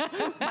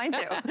know. Mine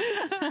too.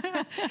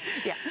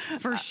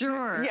 For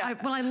sure.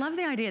 Well, I love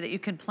the idea that you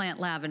can plant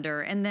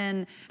lavender, and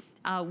then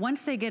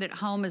once they get it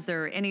home, is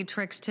there any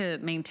tricks to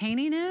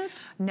maintaining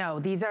it? No,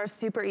 these are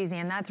super easy,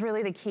 and that's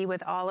really the key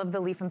with all of the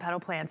leaf and petal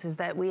plants, is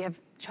that we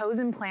have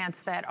chosen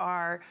plants that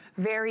are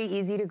very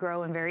easy to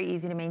grow and very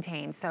easy to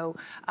maintain. So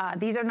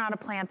these are not a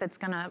plant that's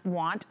gonna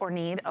want or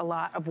need a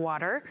lot of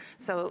water.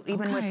 So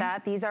even with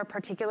that, these are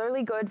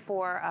particularly good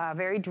for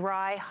very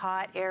dry,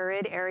 hot,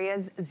 arid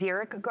areas.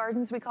 Xeric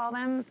gardens, we call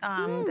them.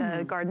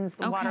 The gardens,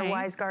 the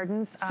water-wise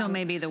gardens. So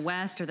maybe the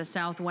west or the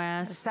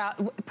southwest?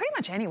 Pretty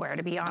much anywhere,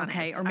 to be honest.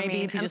 Okay, or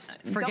maybe if you just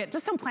forget.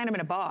 Just don't plant them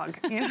in a bog.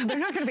 You know, they're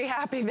not gonna be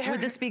happy there. Would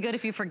this be good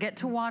if you forget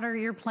to water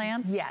your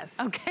plants? Yes.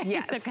 Okay.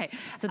 Yes. Okay.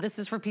 So this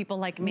is for people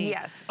like me.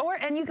 Yes.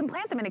 And you can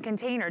plant them in a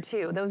container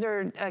too. Those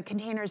are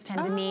containers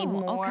tend to need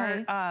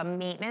more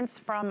maintenance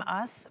from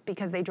us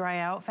because they dry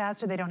out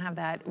faster. They don't have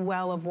that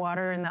well of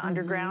water in the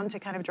underground to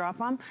kind of draw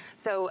from.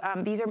 So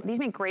these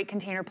make great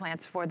container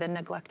plants for the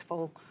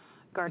neglectful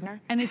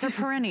gardener. And these are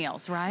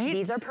perennials, right?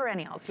 These are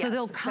perennials, so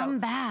they'll come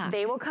back.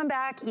 They will come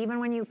back even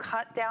when you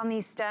cut down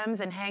these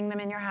stems and hang them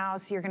in your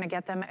house. You're gonna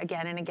get them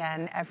again and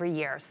again every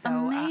year. So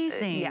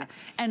amazing.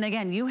 And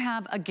again, you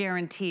have a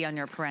guarantee on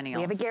your perennials.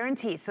 We have a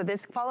guarantee. So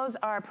this follows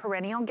our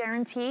perennial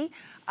guarantee.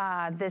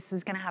 This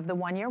is gonna have the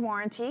 1-year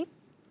warranty.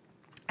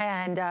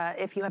 And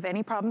if you have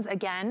any problems,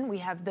 again, we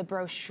have the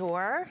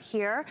brochure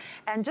here.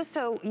 And just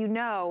so you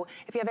know,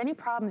 if you have any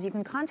problems, you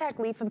can contact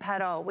Leaf and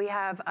Petal. We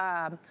have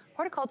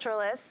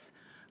horticulturalists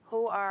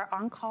who are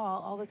on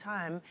call all the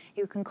time.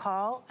 You can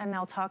call and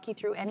they'll talk you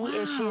through any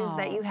issues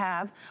that you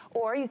have,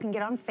 or you can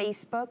get on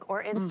Facebook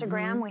or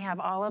Instagram. We have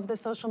all of the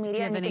social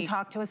media and you can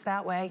talk to us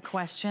that way.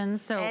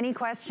 Questions? So any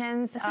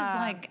questions? This is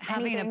like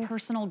having a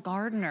personal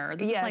gardener.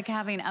 This is like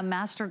having a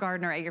master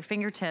gardener at your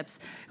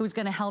fingertips who's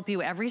gonna help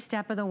you every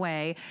step of the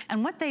way.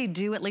 And what they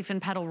do at Leaf and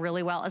Petal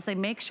really well is they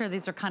make sure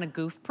these are kind of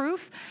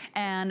goof-proof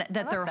and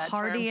that they're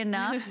hardy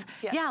enough.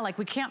 Like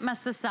we can't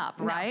mess this up,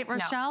 right,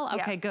 Rochelle?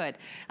 Okay, good.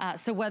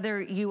 So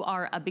whether you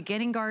are a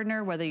beginning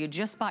gardener, whether you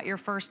just bought your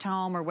first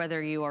home or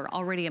whether you are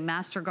already a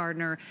master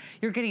gardener,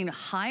 you're getting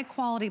high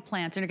quality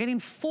plants and you're getting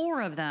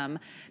 4 of them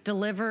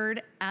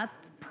delivered at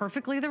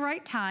perfectly the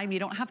right time. You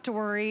don't have to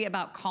worry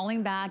about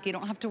calling back. You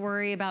don't have to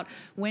worry about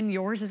when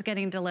yours is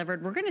getting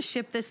delivered. We're gonna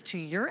ship this to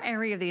your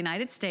area of the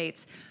United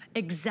States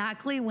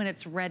exactly when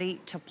it's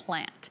ready to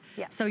plant.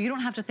 Yeah. So you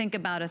don't have to think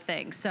about a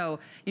thing. So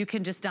you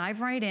can just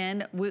dive right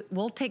in.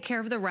 We'll take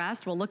care of the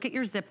rest. We'll look at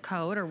your zip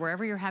code or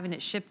wherever you're having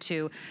it shipped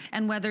to,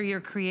 and whether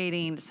you're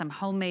creating some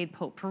homemade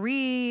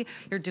potpourri,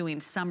 you're doing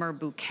summer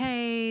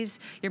bouquets,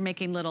 you're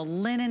making little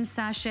linen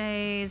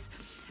sachets,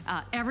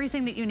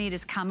 everything that you need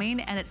is coming,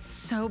 and it's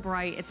so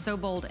bright, it's so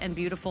bold and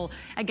beautiful.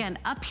 Again,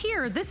 up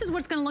here, this is what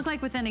it's gonna look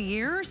like within a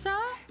year or so?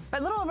 A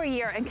little over a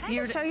year. And can I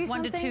just show you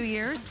something? 1 to 2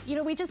 years. You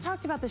know, we just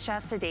talked about the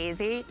Shasta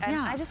Daisy, and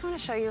I just want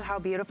to show you how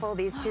beautiful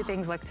these two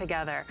things look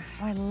together.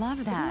 Oh, I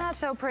love that. Isn't that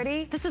so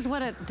pretty? This is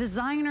what a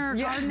designer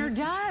gardener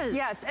does.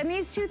 Yes, and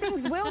these two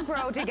things will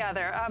grow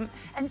together.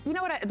 And you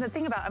know what, the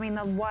thing about, I mean,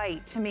 the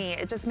white, to me,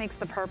 it just makes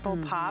the purple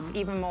pop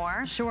even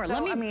more. Sure,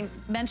 so, let me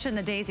mention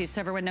the daisies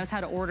so everyone knows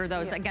how to order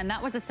those. Yeah. Again,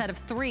 that was a set of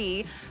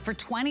 3 for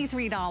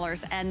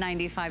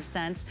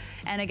 $23.95.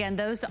 And again,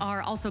 those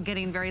are also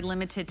getting very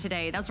limited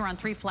today. Those are on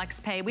 3 flex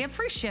pay. We have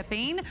free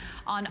shipping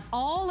on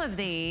all of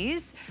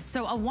these.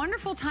 So a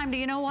wonderful time to,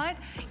 you know what?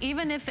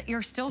 Even if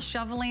you're still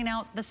shoveling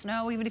out the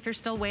snow, even if you're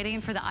still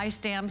waiting for the ice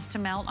dams to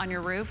melt on your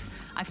roof,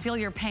 I feel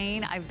your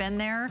pain. I've been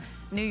there.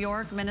 New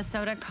York,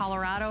 Minnesota,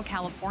 Colorado,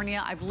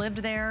 California. I've lived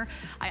there.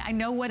 I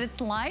know what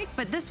it's like,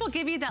 but this will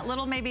give you that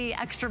little maybe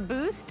extra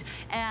boost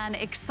and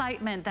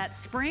excitement that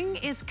spring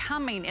is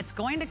coming. It's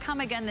going to come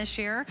again this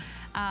year.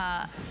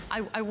 I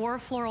wore a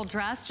floral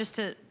dress just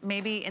to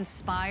maybe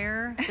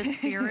inspire the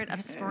spirit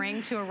of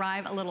spring to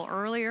arrive a little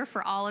earlier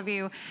for all of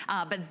you.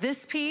 But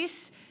this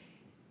piece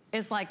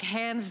is like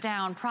hands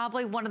down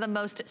probably one of the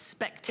most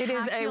spectacular,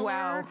 it is a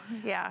wow,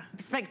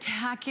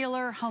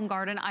 spectacular home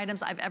garden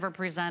items I've ever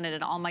presented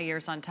in all my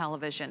years on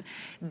television.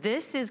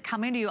 This is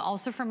coming to you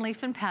also from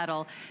Leaf and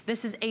Petal.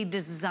 This is a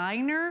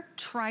designer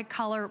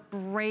tricolor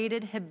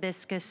braided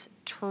hibiscus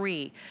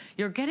tree.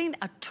 You're getting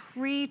a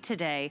tree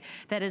today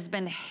that has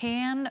been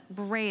hand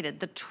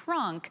braided. The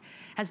trunk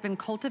has been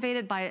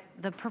cultivated by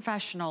the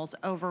professionals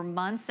over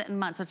months and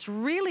months. So it's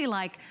really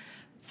like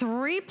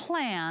 3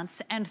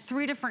 plants and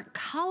 3 different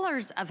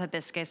colors of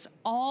hibiscus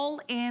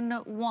all in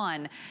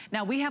one.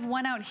 Now we have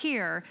one out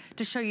here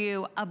to show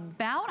you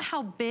about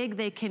how big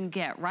they can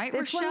get, right,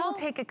 This Rochelle? one will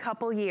take a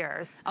couple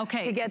years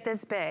to get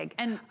this big.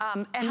 And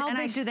how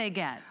big do they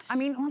get? I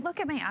mean, well, look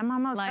at me. I'm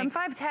almost, like, I'm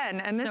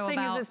 5'10", and this thing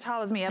is as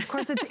tall as me. Of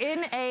course, it's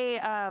in a,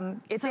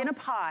 in a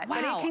pot,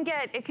 but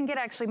it can get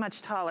actually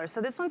much taller. So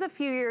this one's a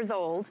few years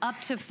old.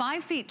 Up to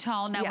 5 feet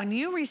tall. Now, when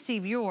you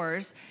receive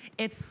yours,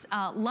 it's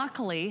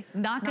luckily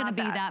not going to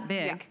be that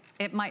big.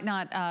 Yeah. It might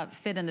not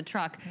fit in the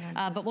truck,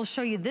 but we'll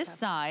show you this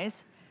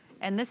size.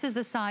 And this is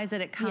the size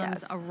that it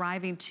comes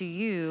arriving to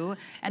you.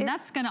 And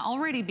that's gonna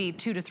already be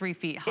 2 to 3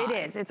 feet high. It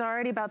is, it's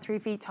already about 3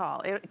 feet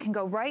tall. It can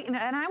go right in,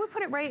 and I would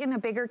put it right in a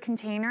bigger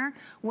container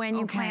when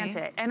you plant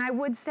it. And I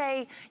would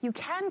say you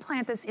can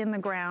plant this in the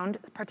ground,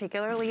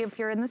 particularly if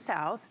you're in the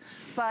South,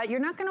 but you're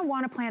not gonna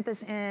wanna plant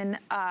this in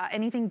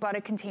anything but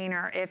a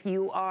container if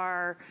you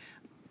are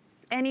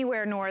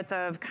anywhere north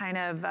of kind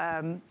of,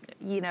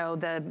 you know,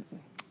 the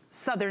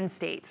southern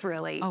states,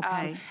 really.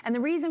 And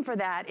the reason for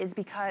that is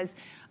because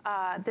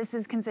this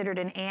is considered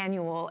an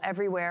annual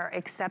everywhere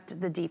except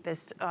the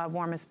deepest,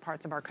 warmest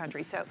parts of our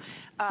country. So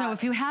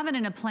if you have it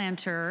in a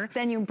planter,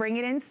 then you bring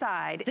it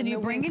inside. Then you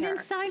bring it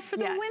inside for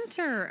the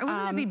winter.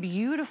 Wouldn't that be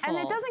beautiful? And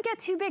it doesn't get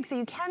too big, so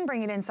you can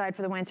bring it inside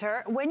for the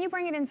winter. When you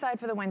bring it inside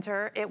for the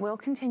winter, it will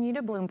continue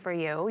to bloom for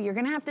you. You're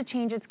gonna have to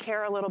change its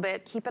care a little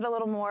bit, keep it a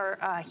little more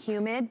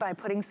humid by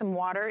putting some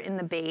water in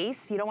the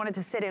base. You don't want it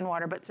to sit in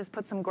water, but just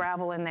put some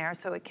gravel in there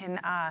so it can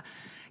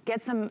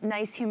get some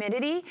nice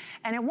humidity,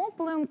 and it won't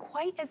bloom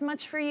quite as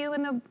much for you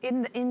in the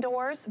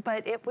indoors,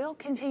 but it will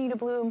continue to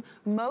bloom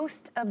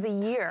most of the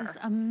year. That's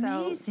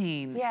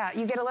amazing. So, yeah,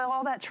 you get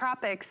all that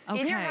tropics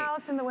in your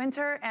house in the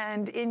winter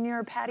and in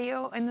your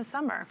patio in the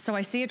summer. So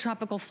I see a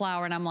tropical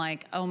flower and I'm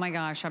like, oh my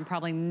gosh, I'm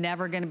probably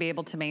never gonna be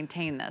able to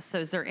maintain this. So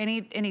is there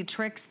any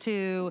tricks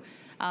to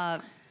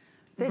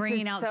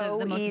bringing out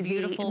the most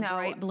beautiful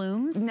bright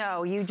blooms?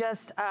 No, you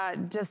just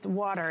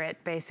water it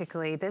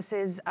basically. This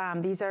is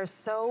these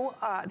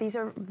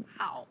are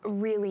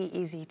really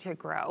easy to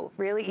grow,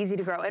 really easy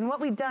to grow. And what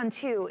we've done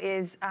too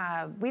is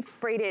we've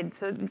braided.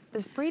 So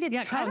this braided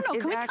trunk I don't know.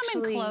 is Can we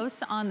actually come in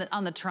close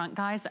on the trunk,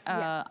 guys?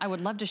 I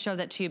would love to show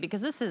that to you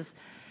because this is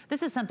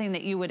something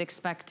that you would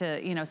expect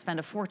to, you know, spend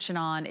a fortune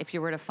on if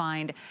you were to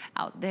find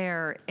out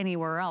there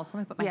anywhere else. Let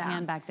me put my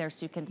hand back there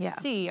so you can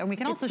see. And we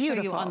can also show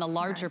you on the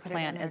larger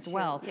plant as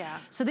well.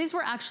 So these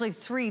were actually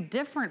 3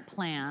 different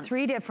plants.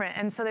 3 different.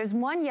 And so there's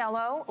 1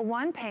 yellow,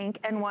 1 pink,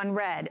 and 1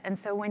 red. And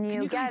so when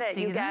you get it,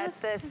 you get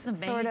this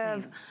sort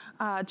of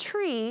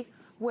tree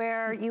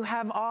where you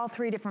have all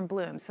 3 different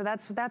blooms. So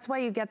that's why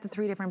you get the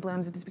 3 different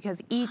blooms, is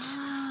because each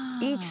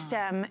each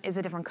stem is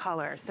a different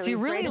color. So you're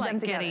really like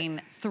getting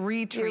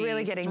 3 trees, you're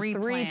really getting 3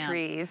 three plants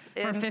trees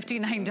for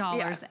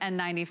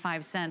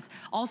 $59.95.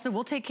 Also,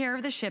 we'll take care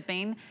of the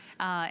shipping.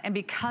 And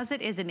because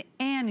it is an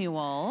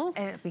annual.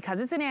 Because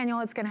it's an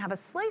annual, it's gonna have a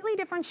slightly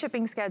different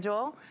shipping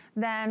schedule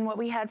than what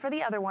we had for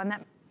the other one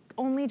that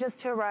only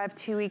just to arrive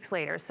 2 weeks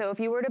later. So if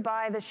you were to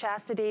buy the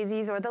Shasta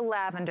daisies or the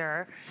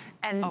lavender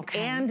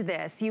and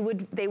this,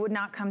 they would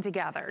not come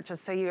together,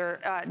 just so you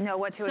know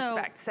what to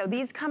expect. So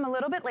these come a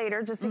little bit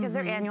later just because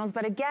they're annuals,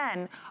 but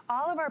again,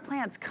 all of our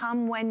plants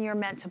come when you're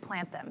meant to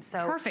plant them. So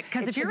perfect,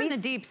 because if you're in the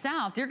deep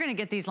south, you're gonna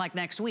get these like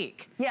next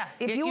week. Yeah,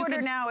 if you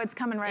order now, it's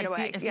coming right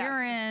away. If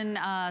you're in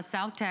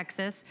South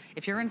Texas,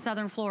 if you're in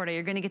Southern Florida,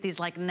 you're gonna get these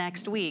like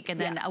next week, and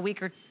then a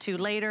week or 2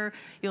 later,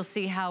 you'll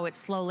see how it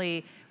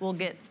slowly will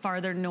get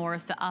farther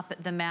north up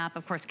the map.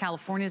 Of course,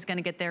 California's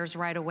gonna get theirs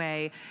right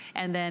away,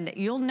 and then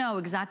you'll know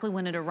exactly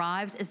when it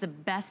arrives is the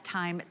best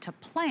time to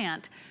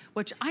plant,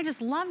 which I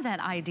just love that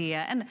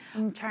idea. And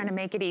I'm trying to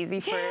make it easy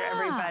for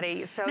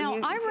everybody. So now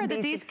I read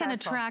that these can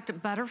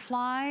attract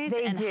butterflies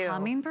and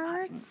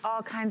hummingbirds.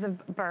 All kinds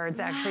of birds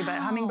actually, but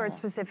hummingbirds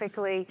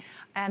specifically,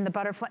 and the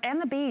butterfly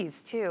and the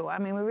bees too. I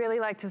mean, we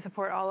really like to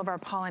support all of our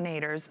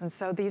pollinators, and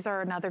so these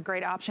are another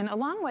great option,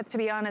 along with, to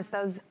be honest,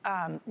 those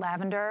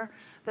lavender.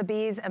 The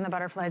bees and the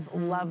butterflies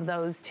love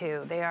those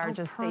too. They are they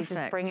just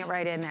bring it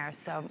right in there.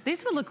 So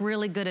these would look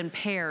really good in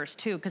pairs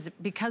too,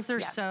 because they're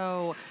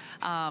so,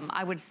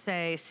 I would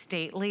say,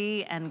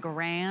 stately and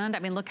grand. I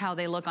mean, look how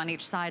they look on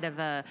each side of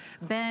a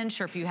bench,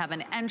 or if you have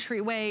an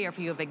entryway, or if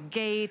you have a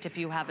gate, if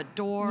you have a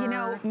door. You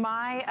know,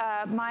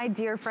 my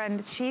dear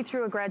friend, she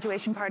threw a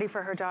graduation party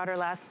for her daughter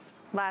last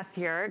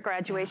year at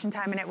graduation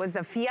time, and it was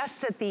a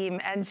fiesta theme,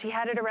 and she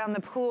had it around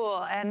the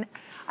pool, and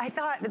I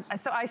thought,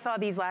 so I saw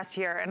these last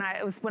year, and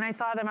when I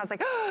saw them, I was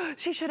like, oh,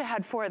 she should have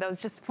had 4 of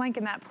those just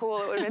flanking that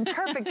pool. It would have been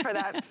perfect for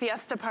that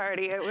fiesta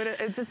party.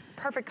 It just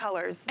perfect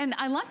colors. And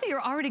I love that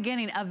you're already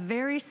getting a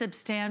very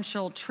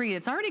substantial tree.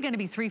 It's already going to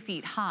be 3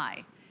 feet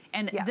high.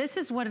 And this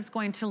is what it's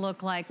going to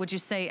look like, would you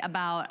say,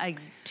 about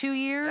 2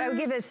 years? I would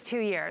give this 2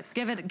 years.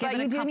 Give it a couple But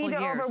of you do years. need to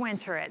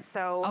overwinter it.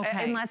 So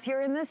unless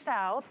you're in the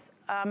south,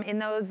 in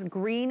those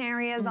green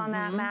areas on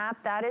that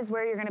map, that is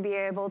where you're going to be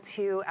able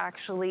to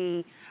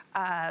actually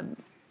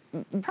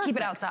keep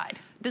it outside.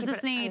 Does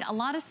this need a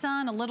lot of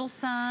sun, a little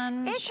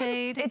sun,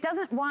 shade? It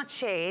doesn't want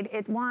shade.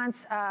 It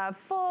wants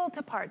full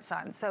to part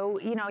sun. So,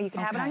 you know, you can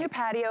have it on your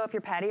patio. If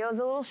your patio is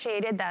a little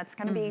shaded, that's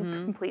going to be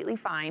completely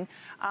fine.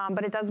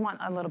 But it does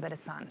want a little bit of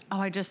sun. Oh,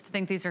 I just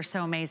think these are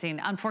so amazing.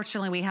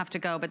 Unfortunately, we have to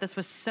go, but this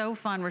was so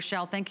fun,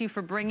 Rochelle. Thank you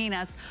for bringing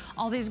us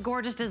all these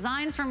gorgeous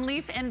designs from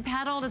Leaf and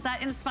Petal. Does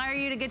that inspire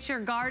you to get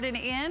your garden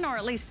in, or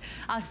at least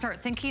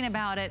start thinking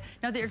about it?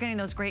 Know that you're getting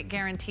those great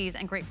guarantees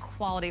and great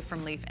quality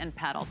from Leaf and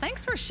Petal.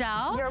 Thanks,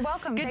 Rochelle. You're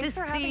welcome. Good Thanks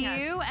to see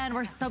you, and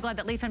we're so glad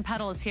that Leaf and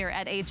Petal is here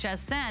at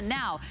HSN.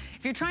 Now,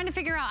 if you're trying to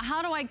figure out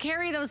how do I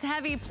carry those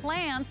heavy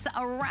plants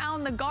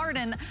around the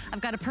garden, I've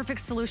got a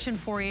perfect solution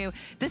for you.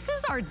 This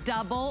is our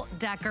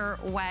double-decker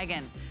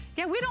wagon.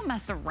 Yeah, we don't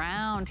mess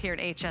around here at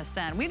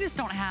HSN. We just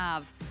don't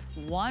have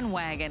one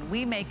wagon.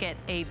 We make it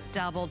a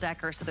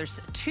double-decker, so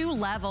there's 2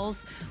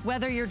 levels,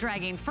 whether you're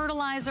dragging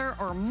fertilizer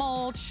or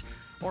mulch,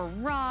 or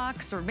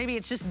rocks, or maybe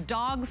it's just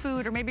dog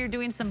food, or maybe you're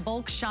doing some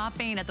bulk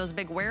shopping at those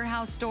big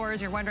warehouse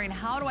stores. You're wondering,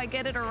 how do I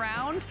get it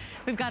around?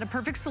 We've got a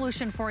perfect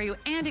solution for you,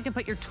 and you can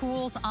put your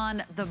tools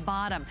on the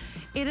bottom.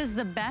 It is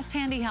the best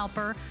handy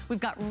helper. We've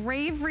got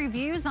rave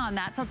reviews on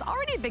that, so it's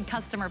already a big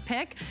customer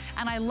pick,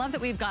 and I love that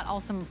we've got all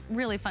some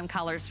really fun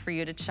colors for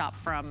you to shop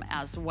from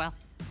as well.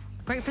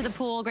 Great for the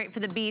pool, great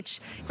for the beach,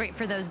 great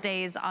for those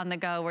days on the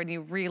go when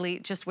you really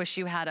just wish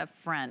you had a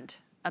friend,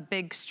 a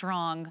big,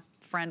 strong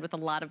friend with a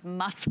lot of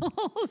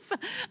muscles.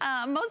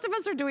 Most of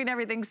us are doing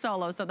everything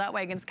solo, so that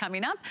wagon's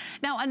coming up.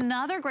 Now,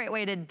 another great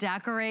way to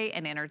decorate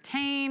and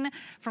entertain.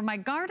 For my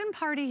garden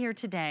party here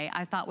today,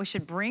 I thought we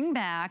should bring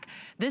back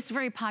this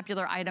very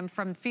popular item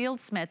from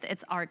Field Smith.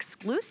 It's our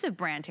exclusive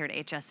brand here at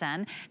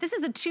HSN. This is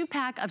the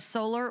 2-pack of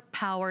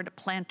solar-powered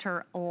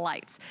planter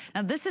lights.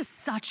 Now, this is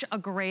such a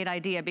great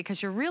idea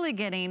because you're really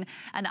getting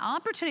an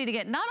opportunity to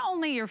get not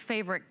only your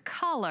favorite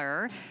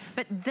color,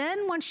 but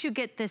then once you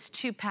get this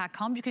 2-pack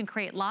home, you can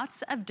create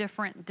lots of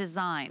different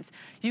designs.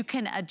 You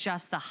can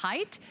adjust the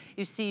height.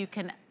 You see, you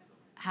can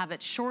have it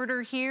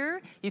shorter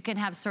here. You can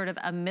have sort of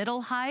a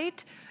middle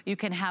height. You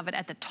can have it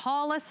at the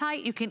tallest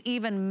height. You can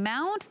even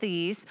mount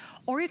these,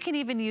 or you can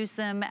even use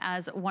them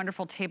as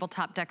wonderful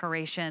tabletop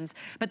decorations.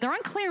 But they're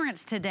on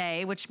clearance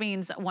today, which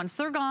means once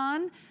they're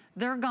gone,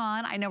 they're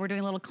gone. I know we're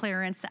doing a little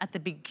clearance at the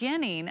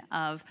beginning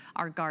of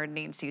our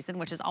gardening season,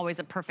 which is always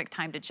a perfect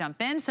time to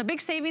jump in. So big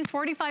savings,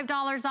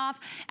 $45 off.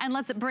 And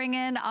let's bring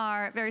in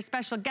our very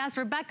special guest.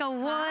 Rebecca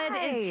Wood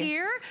is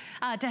here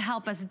to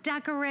help us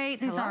decorate.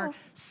 These are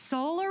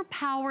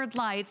solar-powered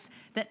lights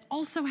that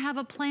also have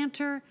a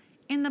planter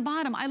in the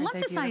bottom. I love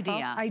this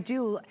idea. I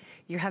do.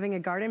 You're having a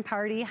garden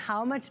party.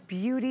 How much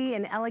beauty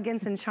and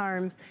elegance and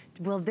charm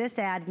will this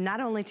add not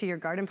only to your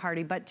garden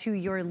party, but to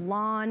your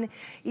lawn,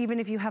 even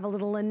if you have a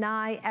little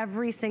lanai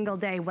every single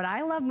day. What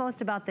I love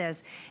most about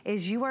this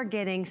is you are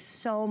getting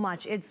so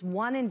much. It's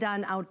one and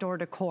done outdoor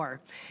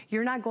decor.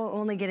 You're not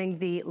only getting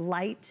the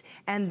light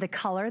and the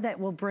color that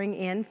will bring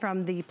in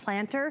from the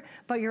planter,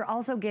 but you're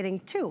also getting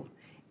two.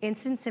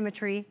 Instant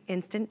symmetry,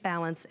 instant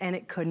balance, and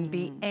it couldn't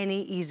be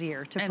any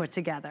easier to put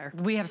together.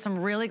 We have some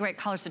really great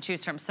colors to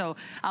choose from. So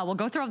we'll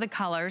go through all the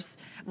colors.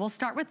 We'll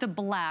start with the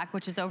black,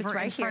 which is over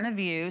in front of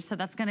you. So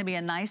that's gonna be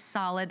a nice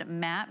solid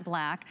matte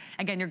black.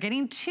 Again, you're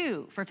getting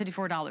two for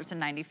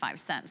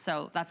 $54.95.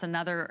 So that's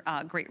another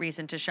great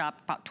reason to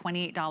shop, about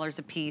 $28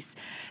 a piece.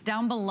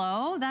 Down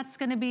below, that's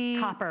gonna be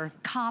copper.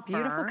 Copper.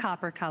 Beautiful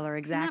copper color,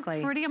 exactly.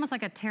 Isn't that pretty? Almost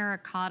like a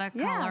terracotta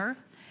color.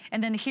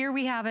 And then here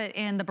we have it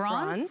in the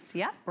bronze. Bronze,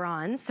 yeah,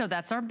 bronze. So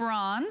that's our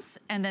bronze.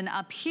 And then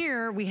up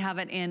here, we have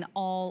it in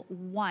all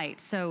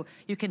white. So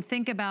you can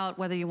think about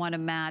whether you want to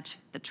match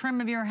the trim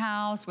of your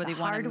house, whether you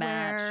want to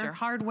match your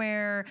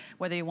hardware,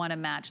 whether you want to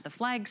match the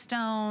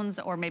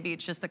flagstones, or maybe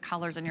it's just the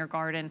colors in your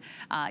garden.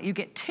 You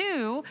get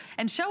two,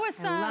 and show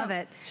us, I love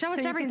it. Show us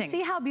everything. You can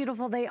see how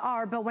beautiful they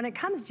are, but when it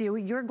comes to you,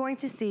 you're going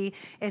to see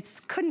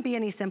it couldn't be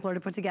any simpler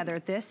to put together.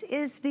 This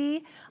is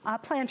the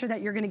planter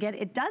that you're going to get.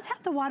 It does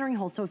have the watering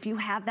hole, so if you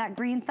have that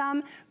green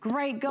thumb,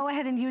 great, go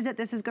ahead and use it.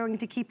 This is going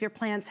to keep your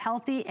plants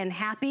healthy and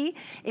happy.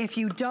 If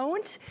you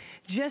don't,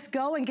 just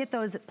go and get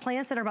those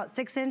plants that are about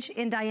 6 inch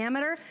in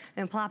diameter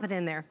and plop it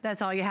in there.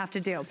 That's all you have to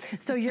do.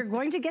 So you're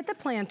going to get the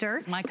planter.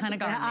 It's my kind of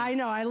gardening. I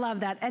know, I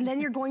love that. And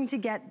then you're going to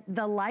get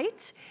the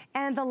light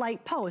and the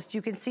light post.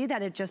 You can see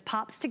that it just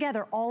pops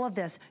together. All of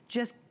this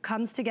just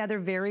comes together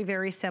very,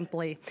 very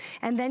simply.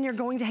 And then you're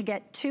going to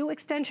get two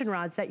extension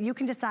rods that you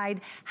can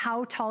decide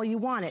how tall you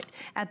want it.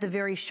 At the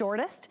very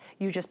shortest,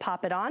 you just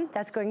pop it on.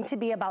 That's going to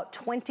be about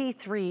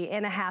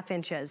 23.5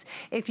 inches.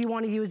 If you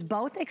want to use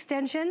both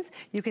extensions,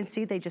 you can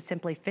see they just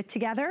simply fit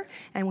together,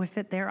 and we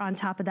fit there on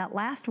top of that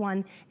last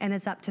one, and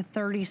it's up to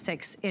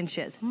 36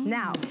 inches.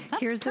 Now,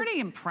 that's pretty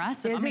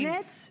impressive. Isn't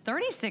it?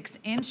 36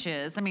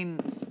 inches, I mean,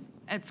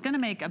 it's gonna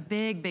make a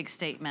big, big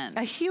statement.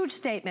 A huge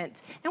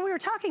statement. And we were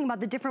talking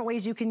about the different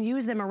ways you can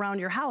use them around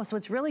your house.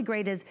 What's really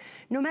great is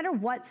no matter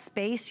what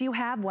space you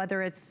have,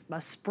 whether it's a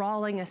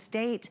sprawling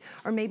estate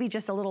or maybe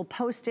just a little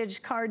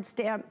postage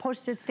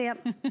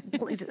stamp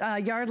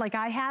yard like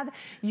I have,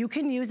 you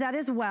can use that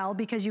as well,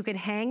 because you can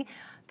hang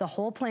the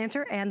whole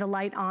planter and the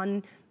light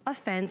on a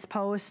fence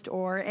post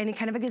or any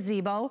kind of a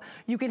gazebo.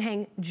 You can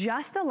hang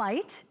just the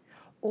light,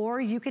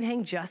 or you can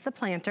hang just the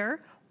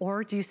planter.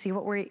 Or do you see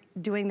what we're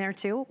doing there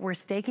too? We're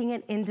staking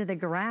it into the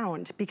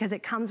ground, because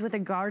it comes with a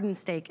garden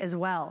stake as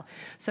well.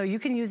 So you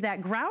can use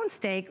that ground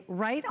stake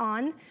right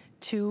on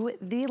to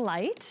the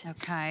light,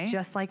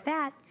 just like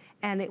that,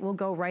 and it will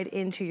go right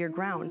into your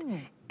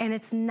ground. And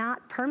it's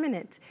not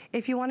permanent.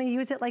 If you want to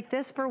use it like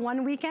this for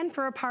one weekend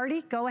for a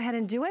party, go ahead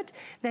and do it.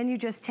 Then you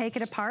just take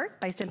it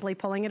apart by simply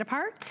pulling it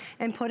apart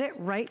and put it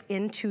right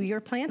into your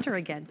planter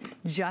again,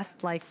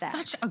 just like that.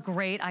 Such a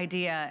great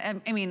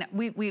idea. I mean,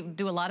 we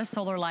do a lot of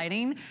solar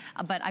lighting,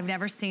 but I've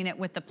never seen it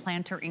with the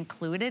planter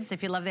included. So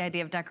if you love the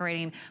idea of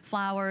decorating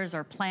flowers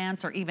or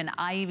plants or even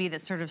ivy that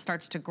sort of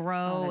starts to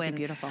grow, that'd be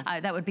beautiful.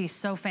 That would be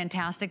so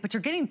fantastic. But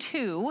you're getting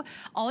two.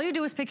 All you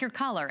do is pick your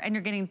color, and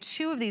you're getting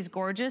two of these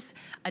gorgeous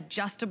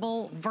adjustable,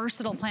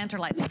 versatile planter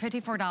lights for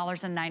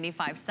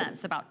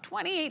 $54.95, about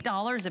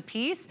 $28 a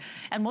piece,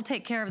 and we'll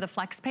take care of the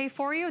flex pay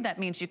for you. That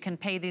means you can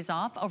pay these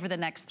off over the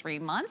next 3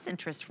 months,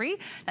 interest-free.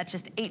 That's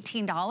just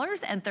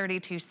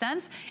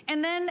 $18.32,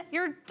 and then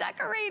you're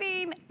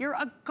decorating. You're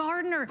a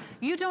gardener.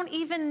 You don't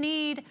even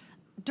need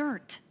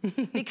dirt,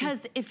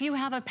 because if you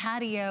have a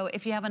patio,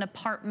 if you have an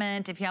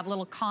apartment, if you have a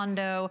little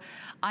condo,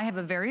 I have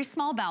a very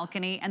small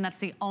balcony, and that's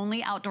the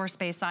only outdoor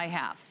space I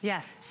have.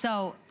 Yes.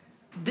 So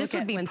this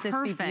would be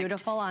perfect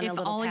beautiful on if a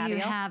little all patio.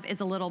 you have is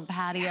a little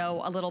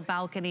patio, a little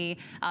balcony,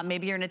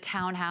 maybe you're in a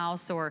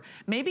townhouse, or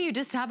maybe you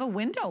just have a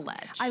window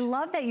ledge. I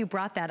love that you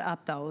brought that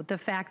up though, the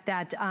fact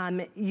that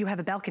you have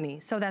a balcony,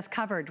 so that's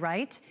covered,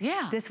 right?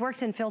 Yeah. This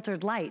works in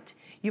filtered light.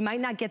 You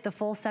might not get the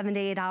full 7 to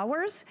 8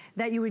 hours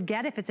that you would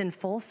get if it's in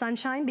full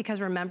sunshine,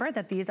 because remember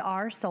that these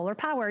are solar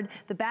powered.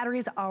 The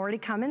batteries already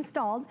come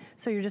installed,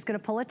 so you're just gonna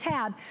pull a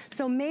tab.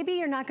 So maybe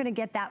you're not gonna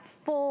get that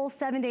full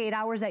 7 to 8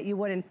 hours that you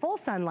would in full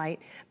sunlight,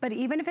 but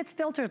even if it's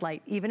filtered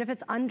light, even if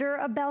it's under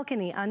a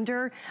balcony,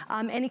 under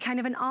any kind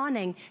of an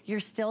awning, you're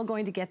still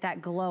going to get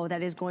that glow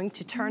that is going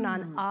to turn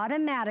on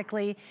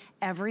automatically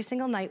every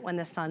single night when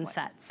the sun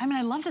sets. I mean,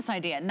 I love this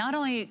idea. Not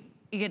only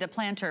you get a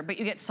planter, but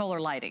you get solar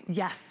lighting.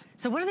 Yes.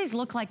 So what do these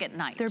look like at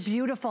night? They're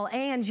beautiful,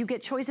 and you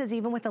get choices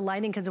even with the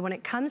lighting, because when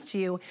it comes to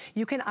you,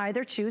 you can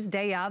either choose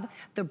day of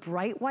the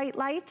bright white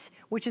light,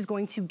 which is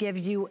going to give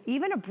you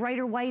even a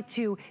brighter white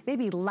to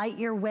maybe light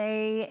your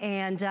way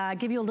and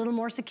give you a little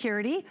more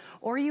security,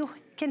 or you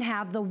can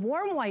have the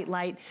warm white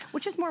light,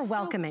 which is more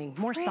welcoming,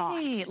 more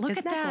soft. Look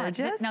at that.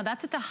 Gorgeous? Now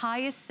that's at the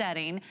highest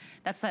setting.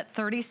 That's that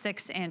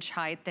 36-inch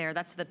height there.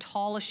 That's the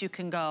tallest you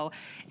can go.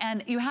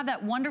 And you have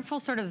that wonderful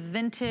sort of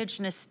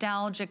vintage,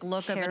 nostalgic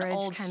look of an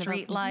old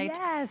street light.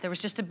 Yes. There was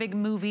just a big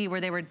movie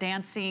where they were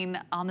dancing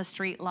on the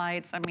street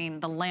lights. I mean,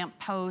 the lamp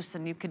posts,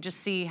 and you could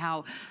just see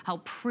how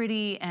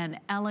pretty and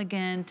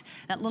elegant,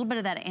 that little bit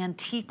of that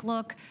antique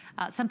look.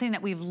 Something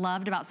that we've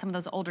loved about some of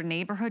those older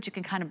neighborhoods, you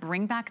can kind of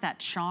bring back that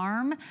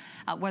charm,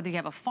 whether you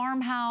have a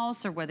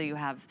farmhouse or whether you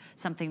have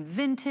something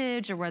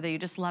vintage or whether you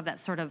just love that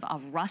sort of a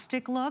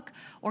rustic look,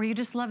 or you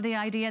just love the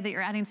idea that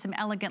you're adding some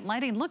elegant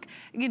lighting. Look,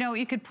 you know,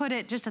 you could put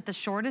it just at the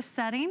shortest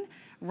setting,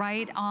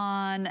 right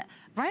on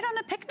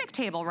a picnic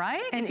table,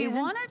 right? And if you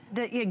wanted.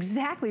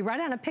 Exactly, right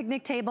on a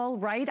picnic table,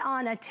 right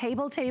on a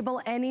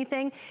table,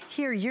 anything.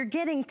 Here, you're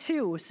getting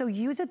two, so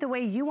use it the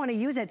way you want to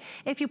use it.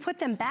 If you put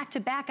them back to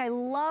back, I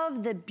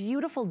love the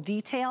beautiful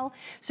detail.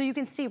 So you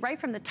can see right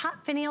from the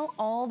top finial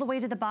all the way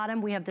to the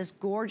bottom, we have this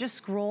gorgeous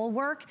scroll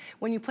work.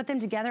 When you put them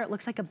together, it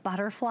looks like a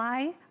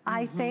butterfly.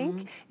 I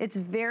think it's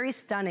very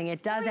stunning.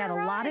 It does add a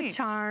lot of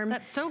charm.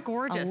 That's so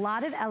gorgeous. A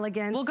lot of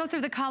elegance. We'll go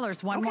through the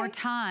colors one more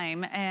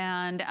time,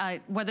 and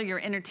whether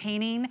you're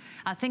entertaining,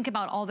 think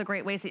about all the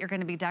great ways that you're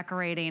going to be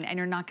decorating, and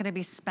you're not going to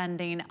be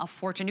spending a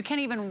fortune. You can't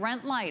even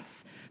rent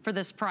lights for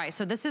this price.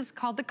 So this is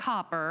called the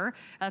copper.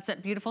 That's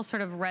that beautiful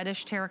sort of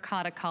reddish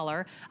terracotta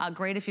color.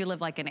 Great if you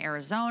live like in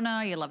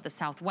Arizona, you love the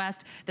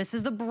Southwest. This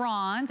is the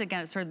bronze.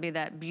 Again, it's sort of be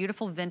that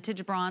beautiful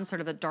vintage bronze,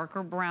 sort of a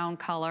darker brown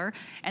color.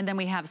 And then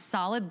we have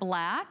solid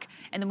black.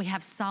 And then we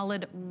have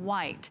solid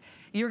white.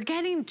 You're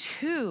getting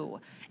two,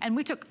 and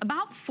we took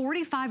about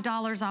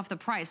 $45 off the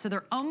price, so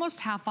they're almost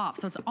half off.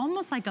 So it's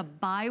almost like a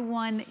buy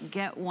one,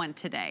 get one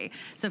today.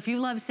 So if you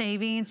love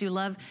savings, you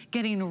love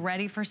getting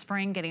ready for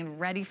spring, getting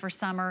ready for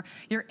summer,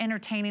 you're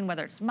entertaining,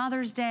 whether it's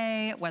Mother's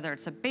Day, whether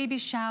it's a baby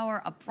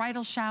shower, a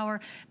bridal shower,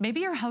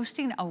 maybe you're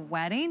hosting a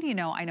wedding. You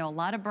know, I know a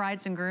lot of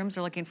brides and grooms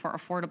are looking for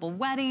affordable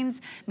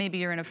weddings. Maybe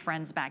you're in a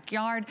friend's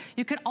backyard.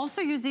 You could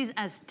also use these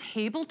as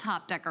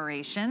tabletop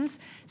decorations,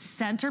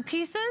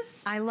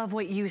 centerpieces. I love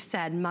what you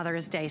said.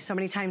 Mother's Day. So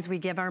many times we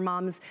give our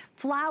moms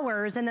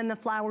flowers and then the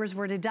flowers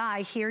were to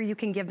die. Here you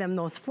can give them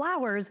those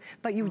flowers,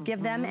 but you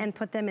give them and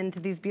put them into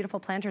these beautiful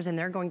planters, and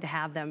they're going to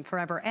have them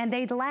forever. And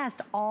they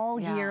last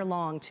all year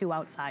long too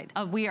outside.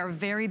 We are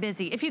very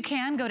busy. If you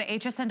can, go to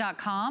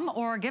hsn.com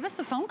or give us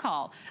a phone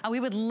call.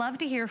 We would love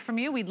to hear from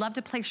you. We'd love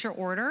to place your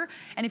order.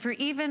 And if you're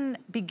even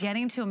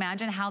beginning to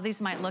imagine how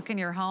these might look in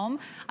your home,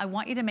 I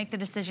want you to make the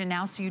decision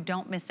now so you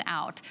don't miss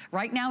out.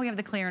 Right now we have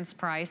the clearance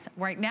price.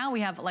 Right now we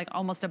have like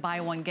almost a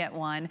buy one, get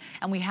one,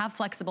 and we have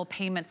flexible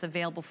payments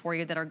available for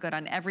you that are good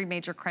on every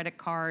major credit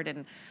card,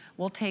 and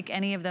we'll take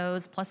any of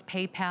those plus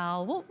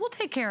PayPal. We'll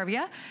take care of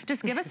you.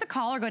 Just give us a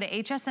call or go to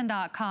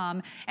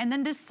hsn.com and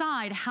then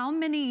decide how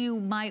many you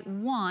might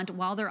want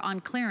while they're on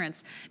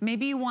clearance.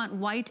 Maybe you want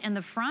white in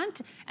the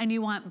front and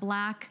you want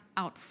black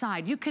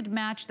outside. You could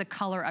match the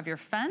color of your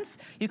fence.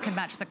 You could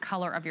match the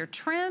color of your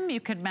trim. You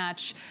could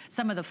match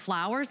some of the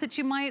flowers that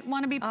you might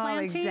want to be planting.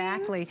 Oh,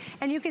 exactly.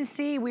 And you can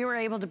see we were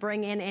able to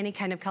bring in any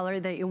kind of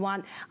color that you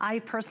want. I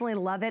personally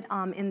love it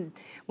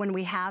when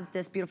we have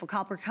this beautiful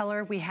copper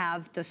color. We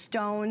have the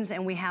stones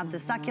and we have the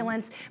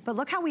succulents. But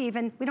look how we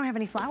don't have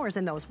any flowers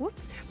in those.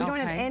 Whoops. We don't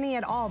have any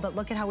at all, but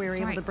look at how we were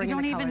able to bring in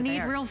the color there. You don't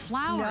even need real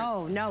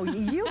flowers. No,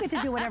 you get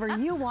to do whatever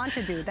you want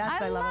to do.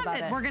 That's what I love about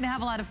it. We're going to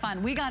have a lot of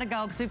fun. We got to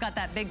go because we've got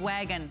that big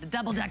wagon, the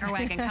double-decker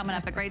wagon coming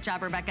up. A great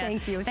job, Rebecca.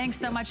 Thank you. Thanks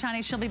so much,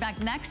 honey. She'll be back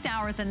next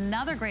hour with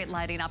another great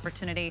lighting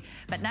opportunity.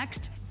 But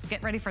next, let's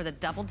get ready for the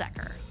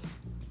double-decker.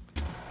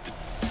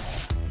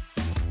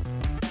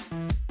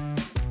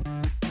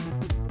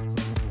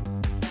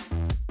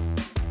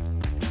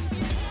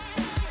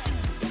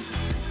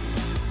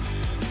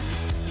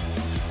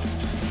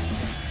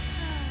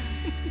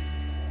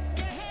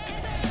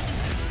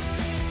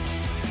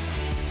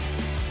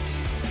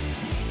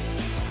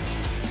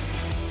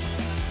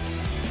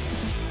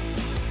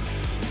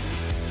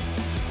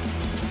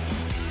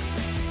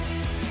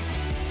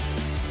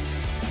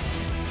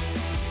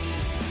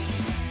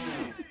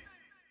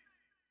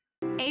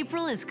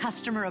 April is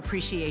Customer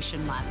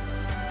Appreciation Month.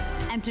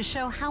 And to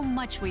show how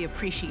much we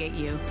appreciate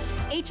you,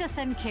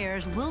 HSN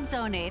Cares will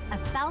donate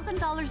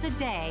 $1,000 a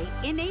day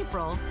in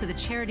April to the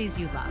charities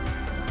you love.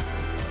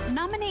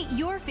 Nominate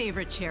your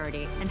favorite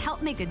charity and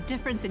help make a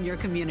difference in your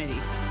community.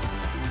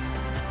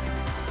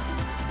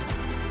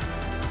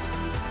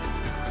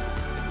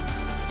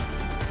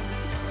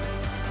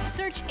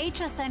 Search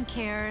HSN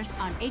Cares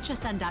on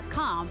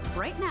hsn.com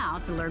right now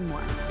to learn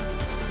more.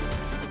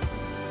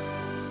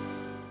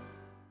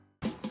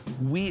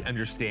 We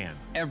understand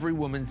every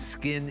woman's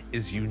skin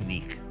is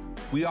unique.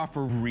 We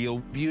offer real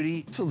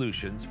beauty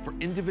solutions for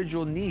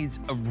individual needs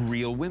of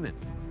real women.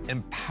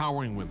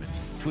 empowering women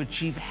to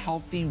achieve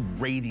healthy,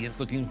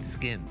 radiant-looking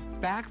skin.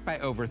 Backed by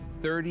over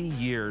 30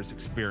 years'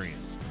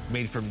 experience,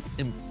 made from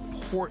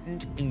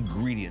important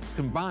ingredients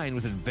combined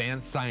with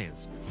advanced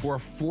science for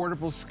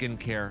affordable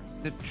skincare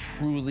that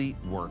truly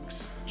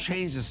works.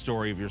 Change the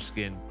story of your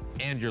skin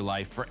and your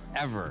life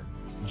forever.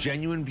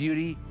 Genuine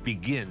beauty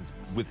begins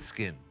with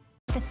skin.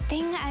 The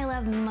thing I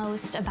love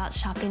most about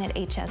shopping at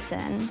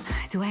HSN.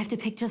 Do I have to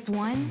pick just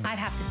one? I'd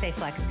have to say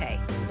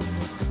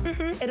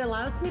FlexPay. It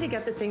allows me to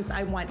get the things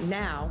I want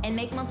now And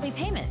make monthly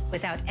payments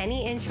Without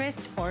any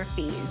interest or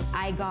fees.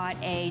 I got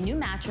a new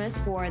mattress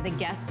for the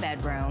guest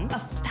bedroom, a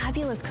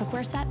fabulous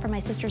cookware set for my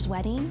sister's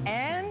wedding,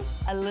 and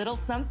a little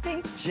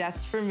something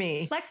just for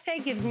me.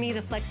 FlexPay gives me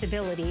the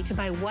flexibility to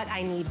buy what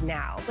I need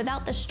now.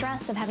 without the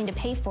stress of having to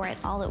pay for it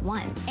all at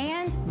once.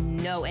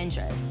 And no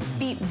interest.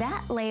 Beat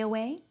that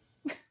layaway.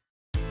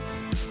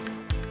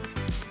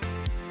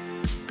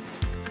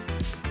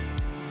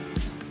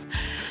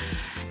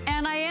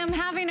 And I am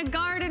having a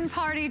garden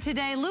party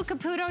today. Lou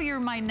Caputo, you're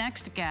my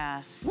next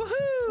guest.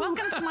 Woohoo!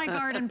 Welcome to my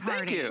garden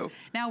party. Thank you.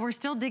 Now, we're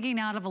still digging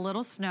out of a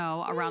little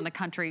snow around the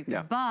country,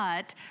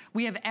 but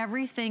we have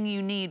everything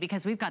you need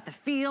because we've got the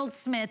Field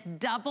Smith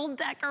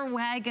double-decker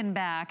wagon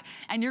back,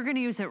 and you're gonna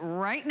use it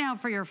right now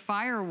for your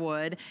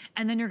firewood,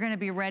 and then you're gonna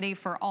be ready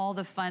for all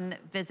the fun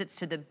visits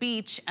to the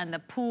beach and the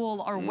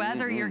pool, or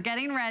whether you're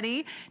getting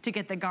ready to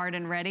get the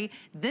garden ready.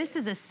 This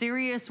is a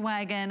serious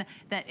wagon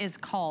that is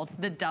called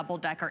the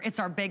double-decker. It's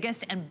our biggest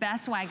and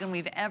best wagon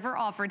we've ever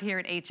offered here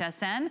at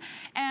HSN.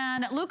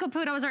 And Lou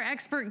Caputo is our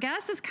expert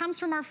guest. This comes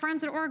from our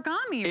friends at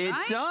Origami,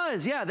 right? It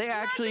does, yeah. They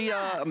actually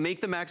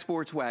make the Max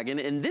Sports wagon,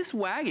 and this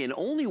wagon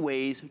only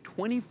weighs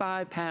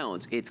 25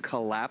 pounds. It's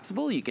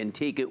collapsible. You can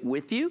take it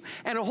with you,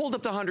 and it'll hold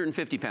up to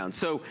 150 pounds.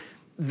 So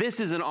this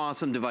is an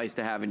awesome device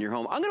to have in your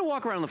home. I'm gonna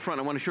walk around the front.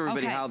 I wanna show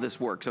everybody how this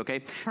works, okay?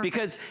 Perfect.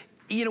 Because,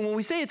 you know, when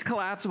we say it's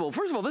collapsible,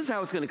 first of all, this is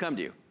how it's gonna come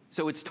to you.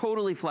 So it's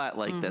totally flat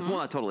like this. Well,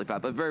 not totally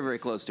flat, but very, very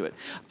close to it.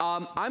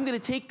 I'm gonna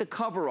take the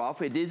cover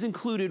off. It is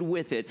included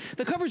with it.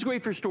 The cover's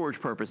great for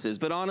storage purposes,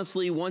 but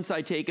honestly, once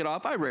I take it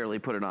off, I rarely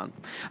put it on.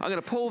 I'm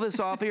gonna pull this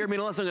off here. I mean,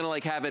 unless I'm gonna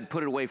like have it,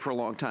 put it away for a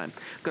long time.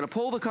 I'm gonna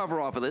pull the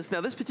cover off of this.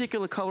 Now, this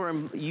particular color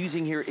I'm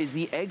using here is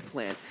the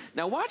eggplant.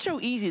 Now, watch how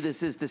easy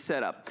this is to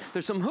set up.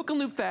 There's some hook and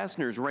loop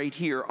fasteners right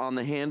here on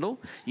the handle.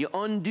 You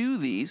undo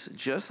these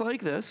just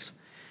like this.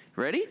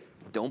 Ready?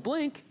 Don't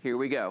blink. Here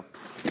we go.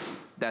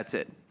 That's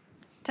it.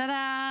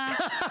 Ta-da!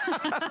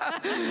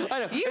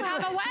 You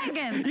have a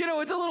wagon. You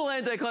know, it's a little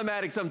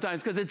anticlimactic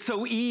sometimes because it's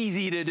so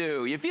easy to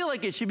do. You feel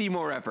like it should be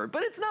more effort,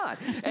 but it's not.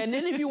 And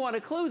then if you want to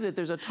close it,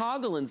 there's a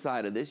toggle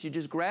inside of this. You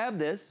just grab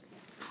this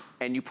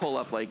and you pull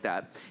up like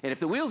that. And if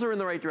the wheels are in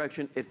the right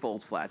direction, it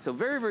folds flat. So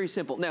very, very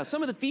simple. Now,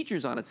 some of the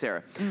features on it,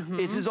 Sarah,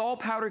 this is all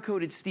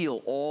powder-coated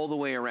steel all the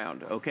way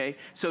around, okay?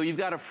 So you've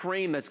got a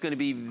frame that's gonna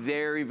be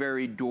very,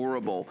 very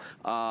durable.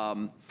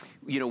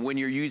 You know, when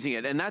you're using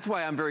it. And that's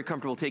why I'm very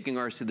comfortable taking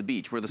ours to the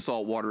beach where the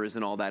salt water is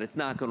and all that. It's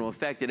not going to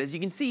affect it. As you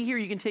can see here,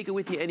 you can take it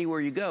with you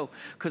anywhere you go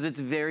because it's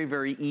very,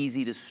 very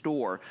easy to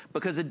store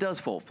because it does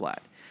fold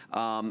flat.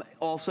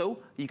 Also,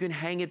 you can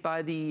hang it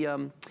by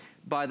the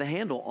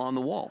handle on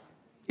the wall.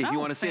 If you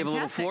want to save a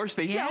little floor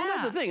space. Yeah, well,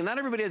 that's the thing. Not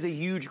everybody has a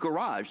huge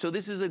garage. So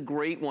this is a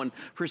great one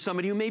for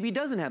somebody who maybe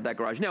doesn't have that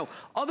garage. Now,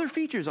 other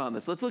features on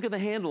this. Let's look at the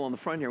handle on the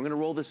front here. I'm going to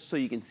roll this so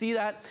you can see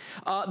that.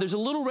 There's a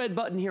little red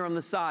button here on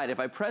the side. If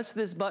I press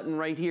this button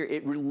right here,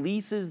 it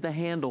releases the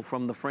handle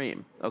from the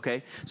frame,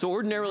 okay? So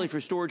ordinarily for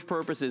storage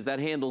purposes, that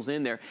handle's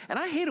in there. And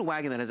I hate a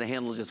wagon that has a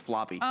handle just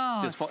floppy.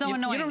 Oh, just so annoying.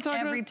 You know what I'm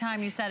talking Every about?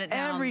 time you set it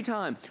down. Every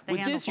time.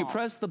 With this, you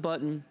press the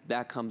button,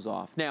 that comes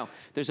off. Now,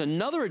 there's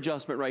another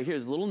adjustment right here.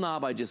 There's a little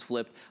knob I just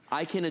flipped.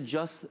 I can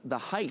adjust the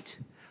height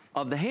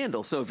of the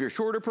handle. So if you're a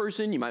shorter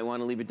person, you might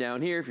want to leave it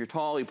down here. If you're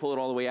tall, you pull it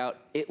all the way out,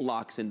 it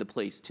locks into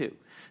place too.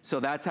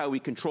 So that's how we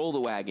control the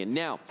wagon.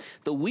 Now,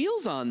 the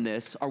wheels on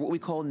this are what we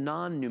call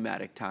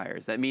non-pneumatic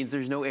tires. That means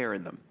there's no air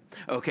in them.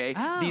 Okay,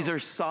 these are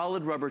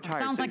solid rubber tires.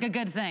 Sounds like a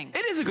good thing.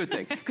 It is a good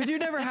thing because you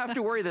never have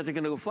to worry that they're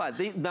going to go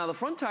flat. Now the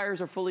front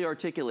tires are fully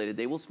articulated.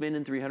 They will spin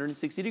in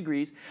 360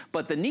 degrees.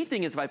 But the neat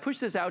thing is if I push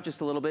this out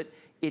just a little bit,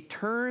 it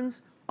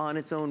turns on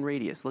its own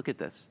radius. Look at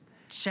this.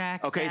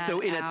 Check Okay, that so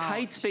in out. a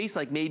tight space,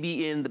 like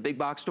maybe in the big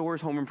box stores,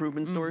 home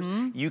improvement stores,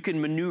 you can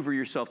maneuver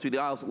yourself through the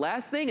aisles.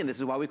 Last thing, and this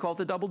is why we call it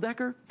the double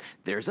decker,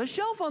 there's a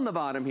shelf on the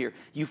bottom here.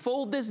 You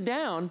fold this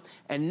down,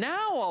 and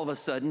now all of a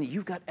sudden,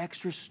 you've got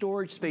extra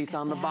storage space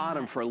on the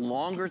bottom for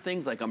longer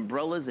things like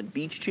umbrellas and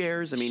beach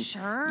chairs. I mean,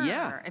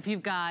 yeah. If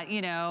you've got,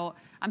 you know,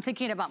 I'm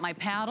thinking about my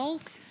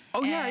paddles.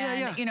 Oh, yeah, and,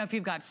 yeah. You know, if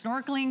you've got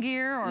snorkeling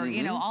gear or,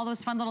 you know, all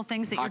those fun little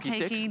things that Hockey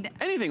you're taking. sticks,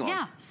 anything on.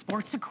 Yeah,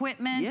 sports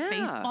equipment,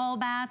 baseball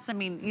bats. I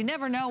mean, you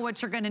never know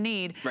what you're going to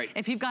need. Right.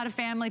 If you've got a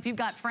family, if you've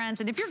got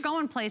friends, and if you're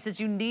going places,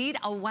 you need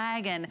a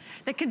wagon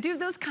that can do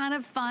those kind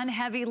of fun,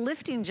 heavy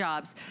lifting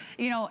jobs.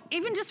 You know,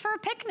 even just for a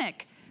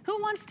picnic. Who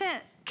wants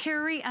to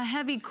carry a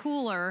heavy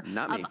cooler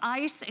of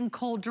ice and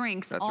cold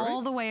drinks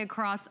all the way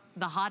across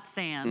the hot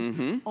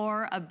sand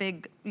or a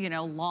big, you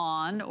know,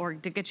 lawn, or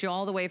to get you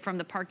all the way from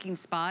the parking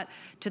spot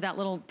to that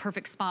little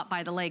perfect spot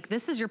by the lake.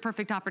 This is your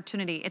perfect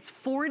opportunity. It's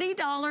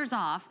 $40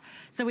 off,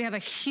 so we have a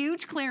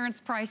huge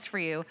clearance price for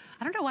you.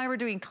 I don't know why we're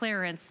doing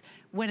clearance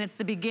when it's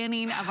the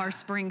beginning of our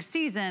spring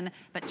season,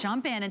 but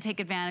jump in and take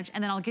advantage,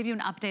 and then I'll give you an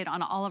update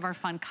on all of our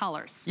fun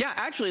colors. Yeah,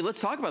 actually, let's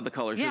talk about the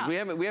colors, because we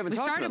haven't talked about them. We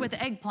started with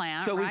the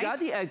eggplant, So we got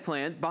the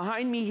eggplant.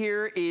 Behind me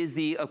here is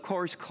the, of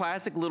course,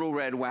 classic little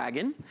red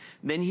wagon.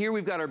 Then here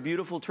we've got our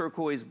beautiful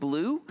turquoise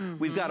blue.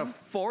 We've got a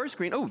forest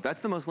green. Oh,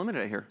 that's the most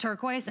limited, I hear.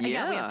 Turquoise?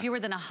 Yeah, we have fewer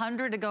than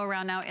 100 to go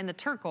around now in the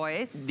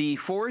turquoise. The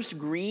forest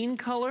green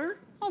color.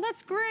 Oh,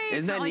 that's great.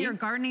 Isn't that all neat? Your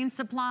gardening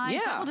supplies.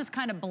 That will just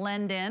kind of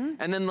blend in.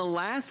 And then the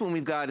last one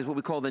we've got is what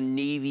we call the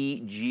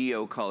navy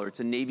geo color. It's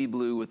a navy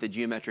blue with a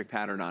geometric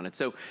pattern on it.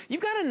 So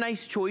you've got a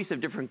nice choice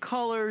of different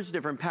colors,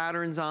 different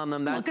patterns on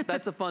them.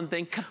 That's a fun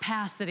thing.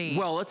 Capacity.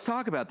 Well, let's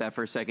talk about that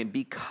for a second,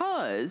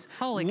 because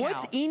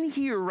what's in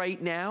here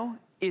right now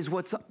is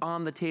what's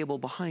on the table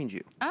behind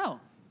you. Oh.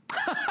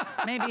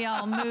 Maybe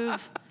I'll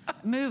move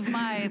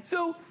my...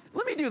 So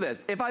let me do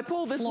this. If I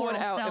pull this one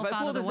out, if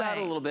I pull this out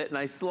a little bit and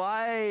I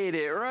slide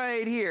it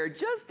right here,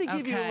 just to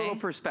give you a little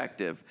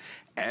perspective,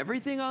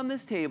 everything on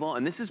this table,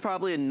 and this is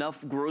probably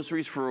enough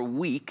groceries for a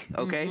week,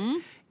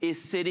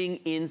 is sitting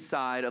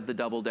inside of the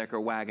double-decker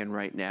wagon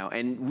right now.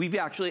 And we've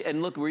actually,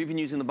 and look, we're even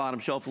using the bottom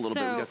shelf a little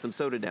bit. We've got some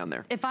soda down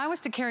there. If I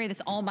was to carry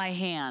this all by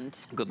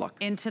hand, good luck,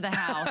 into the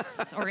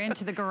house or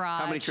into the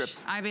garage, how many trips?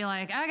 I'd be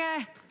like,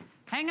 okay,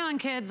 hang on,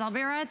 kids, I'll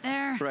be right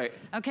there. Right.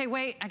 Okay,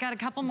 wait, I got a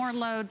couple more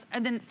loads.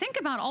 And then think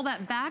about all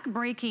that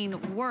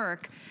back-breaking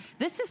work.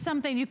 This is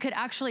something you could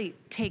actually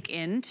take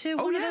into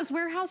one of those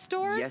warehouse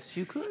stores. Yes,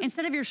 you could.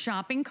 Instead of your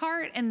shopping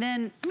cart, and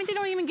then, I mean, they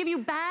don't even give you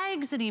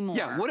bags anymore.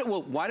 Yeah,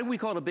 well, why do we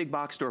call it a big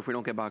box store if we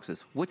don't get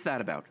boxes? What's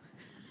that about?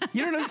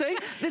 You know what I'm saying?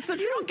 That's the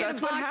truth.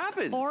 That's what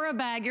happens. Or a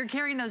bag. You're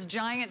carrying those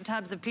giant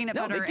tubs of peanut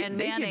butter and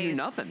mayonnaise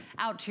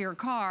out to your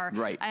car.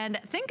 Right. And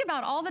think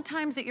about all the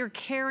times that you're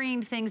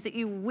carrying things that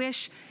you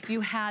wish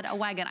you had a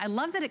wagon. I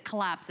love that it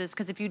collapses,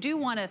 because if you do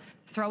want to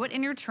throw it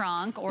in your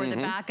trunk or the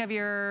back of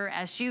your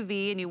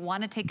SUV and you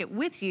want to take it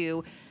with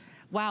you,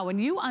 wow, when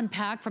you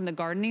unpack from the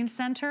gardening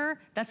center,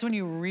 that's when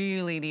you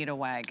really need a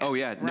wagon. Oh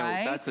yeah, right? No,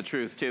 that's the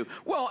truth too.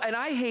 Well, and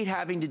I hate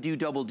having to do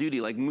double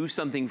duty, like move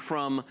something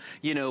from,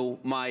 you know,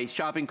 my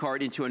shopping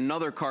cart into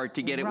another cart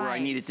to get it where I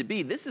need it to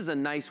be. This is a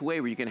nice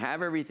way where you can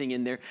have everything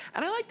in there.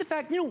 And I like the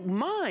fact, you know,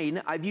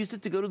 mine, I've used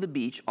it to go to the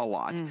beach a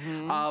lot.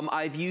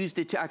 I've used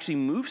it to actually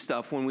move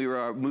stuff when we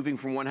were moving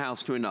from one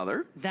house to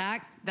another.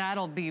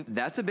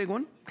 That's a big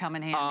one. Come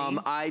in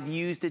handy. I've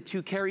used it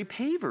to carry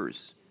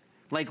pavers.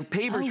 Like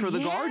pavers for the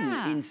garden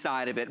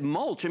inside of it.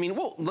 Mulch, I mean,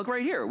 whoa, look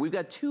right here. We've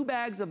got 2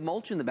 bags of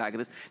mulch in the back of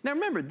this. Now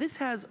remember, this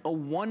has a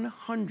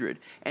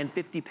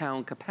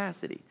 150-pound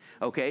capacity,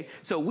 okay?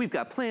 So we've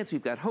got plants,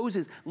 we've got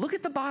hoses. Look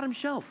at the bottom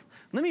shelf.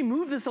 Let me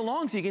move this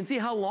along so you can see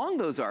how long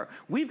those are.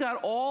 We've got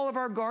all of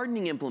our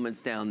gardening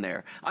implements down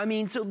there. I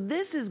mean, so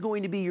this is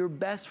going to be your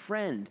best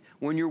friend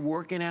when you're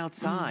working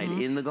outside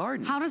in the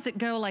garden. How does it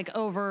go, like,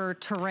 over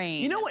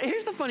terrain? You know what,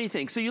 here's the funny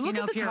thing. So you look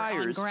at the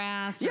tires. On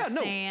grass or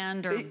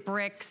sand or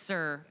bricks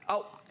or...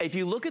 Oh, if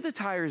you look at the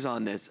tires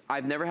on this,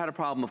 I've never had a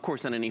problem, of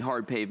course, on any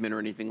hard pavement or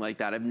anything like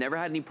that. I've never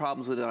had any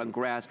problems with it on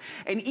grass.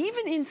 And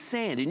even in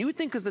sand, and you would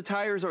think because the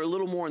tires are a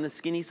little more on the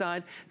skinny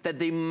side, that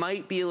they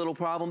might be a little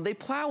problem. They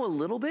plow a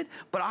little bit,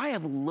 but I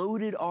have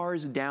loaded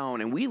ours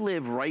down, and we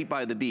live right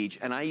by the beach,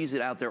 and I use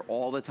it out there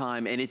all the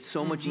time, and it's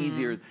so much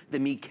easier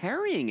than me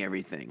carrying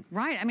everything.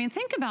 Right, I mean,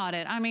 think about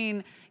it. I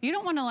mean, you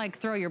don't want to, like,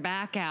 throw your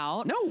back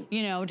out. No.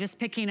 You know, just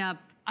picking up,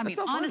 I mean,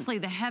 honestly,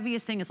 the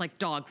heaviest thing is, like,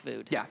 dog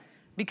food. Yeah.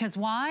 Because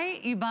why?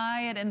 You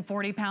buy it in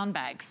 40-pound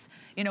bags.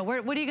 You know,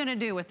 what are you gonna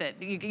do with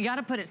it? You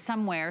gotta put it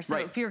somewhere. So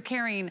if you're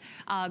carrying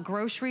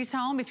groceries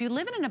home, if you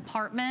live in an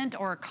apartment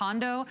or a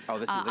condo,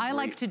 I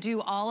like to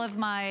do all of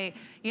my,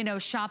 you know,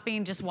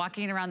 shopping just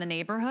walking around the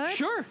neighborhood.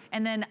 Sure.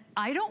 And then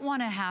I don't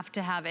wanna have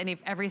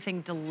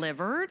everything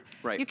delivered.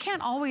 Right. You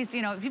can't always,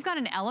 you know, if you've got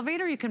an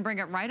elevator, you can bring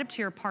it right up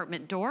to your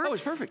apartment door. Oh,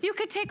 it's perfect. You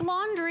could take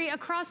laundry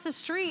across the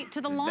street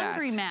to the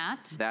laundry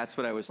mat. That's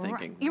what I was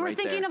thinking. You were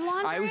thinking of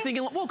laundry? I was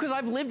thinking, well, because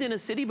I've lived in a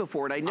city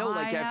before, and I know,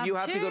 like, if you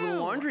have to go to the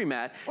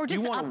laundromat, or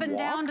just up and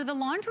down to the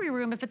laundry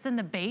room if it's in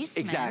the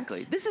basement.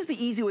 Exactly. This is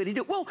the easy way to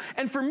do it. Well,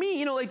 and for me,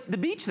 you know, like the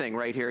beach thing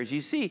right here, as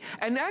you see,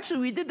 and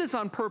actually we did this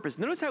on purpose.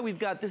 Notice how we've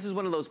got, this is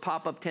one of those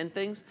pop-up tent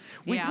things.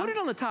 We put it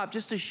on the top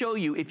just to show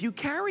you, if you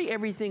carry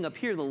everything up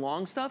here, the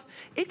long stuff,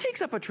 it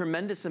takes up a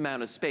tremendous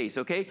amount of space,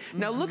 okay?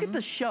 Now look at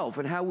the shelf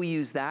and how we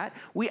use that.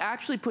 We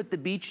actually put the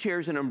beach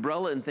chairs and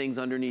umbrella and things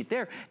underneath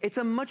there. It's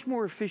a much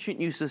more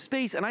efficient use of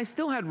space, and I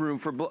still had room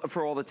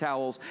for all the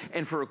towels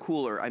and for a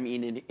cooler, I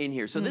mean, in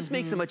here. So this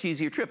makes a much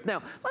easier trip.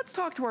 Now, let's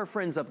talk to our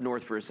friends up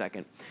north for a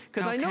second.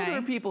 Because I know there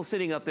are people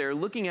sitting up there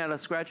looking at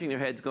us, scratching their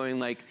heads, going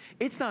like,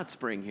 it's not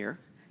spring here.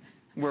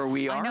 Where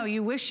we are? I know,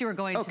 you wish you were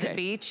going to the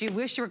beach. You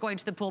wish you were going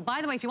to the pool.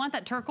 By the way, if you want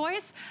that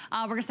turquoise,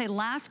 we're gonna say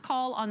last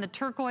call on the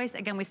turquoise.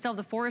 Again, we still have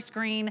the forest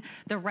green,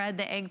 the red,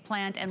 the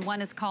eggplant, and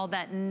one is called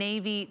that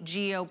navy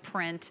geo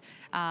print.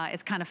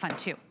 It's kind of fun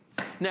too.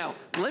 Now,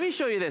 let me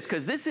show you this,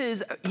 because this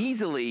is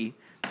easily,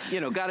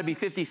 you know, gotta be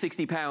 50,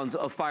 60 pounds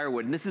of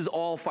firewood. And this is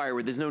all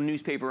firewood. There's no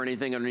newspaper or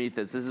anything underneath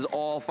this. This is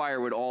all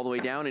firewood all the way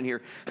down in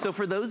here. So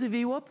for those of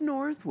you up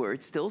north where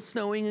it's still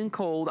snowing and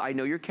cold, I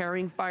know you're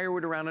carrying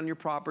firewood around on your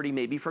property,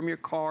 maybe from your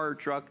car or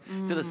truck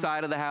to the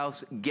side of the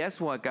house. Guess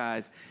what,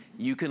 guys?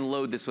 You can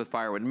load this with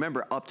firewood.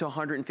 Remember, up to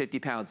 150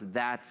 pounds.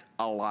 That's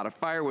a lot of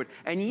firewood.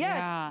 And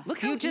yet, look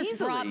how you just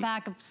brought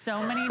back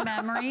so many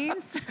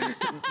memories.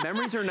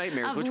 Memories or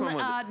nightmares? Which one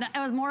was it? It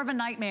was more of a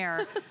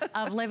nightmare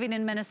of living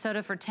in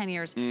Minnesota for 10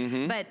 years.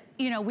 But,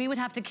 you know, we would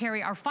have to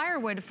carry our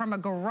firewood from a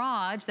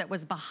garage that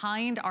was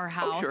behind our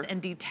house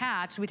and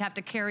detached. We'd have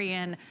to carry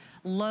in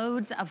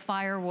loads of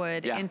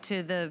firewood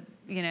into the,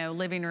 you know,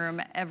 living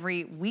room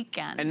every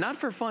weekend. And not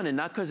for fun, and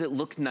not because it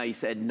looked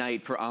nice at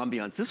night for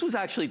ambiance. This was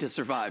actually to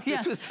survive.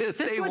 Yes, this was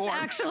to stay warm. This was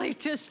actually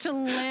just to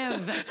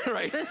live.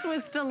 Right. This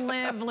was to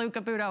live, Lou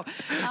Caputo.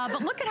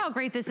 But look at how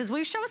great this is. Will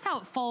you show us how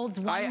it folds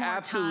one more time? I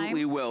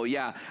absolutely will,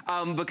 yeah.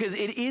 Because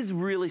it is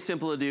really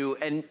simple to do.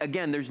 And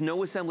again, there's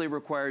no assembly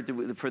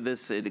required for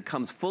this. It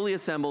comes fully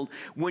assembled.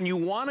 When you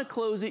want to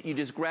close it, you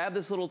just grab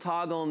this little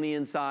toggle on the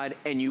inside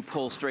and you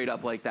pull straight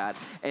up like that.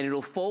 And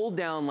it'll fold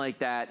down like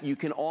that. You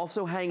can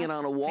also hang it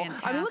on a wall.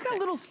 Fantastic. I mean, look how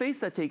little space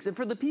that takes. And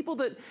for the people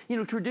that, you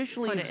know,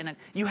 traditionally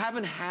you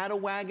haven't had a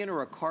wagon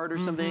or a cart or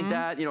something like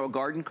that, you know, a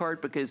garden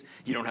cart because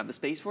you don't have the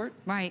space for it.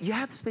 Right. You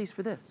have the space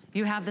for this.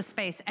 You have the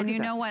space. And you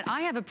know what?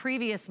 I have a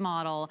previous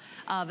model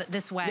of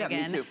this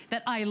wagon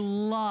that I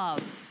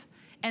love.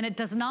 And it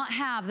does not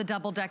have the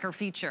double-decker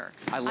feature.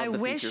 I love the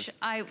feature.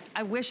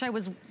 I wish I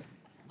was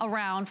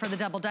around for the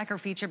double-decker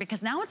feature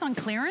because now it's on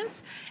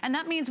clearance, and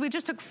that means we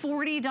just took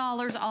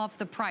 $40 off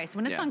the price.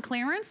 When it's on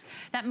clearance,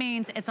 that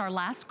means it's our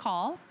last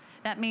call.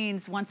 That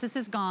means once this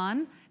is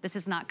gone, this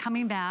is not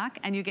coming back,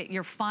 and you get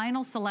your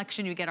final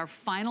selection, you get our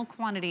final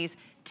quantities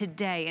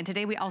today. And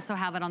today we also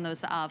have it on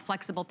those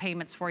flexible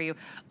payments for you.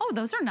 Oh,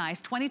 those are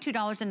nice,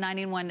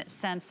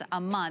 $22.91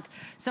 a month.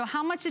 So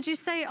how much did you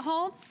say it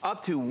holds?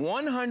 Up to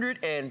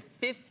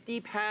 150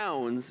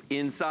 pounds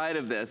inside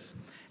of this.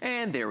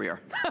 And there we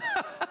are.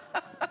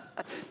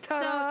 So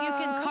you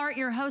can cart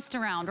your host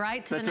around,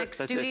 right, to the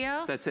next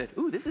studio? That's it.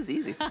 Ooh, this is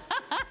easy.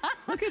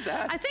 Look at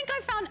that. I think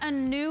I found a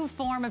new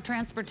form of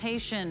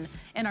transportation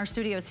in our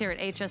studios here at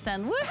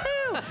HSN.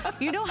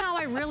 Woohoo! You know how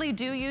I really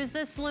do use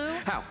this, Lou?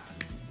 How?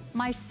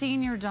 My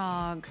senior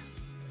dog.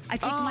 I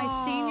take my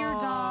senior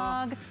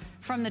dog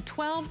from the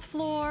 12th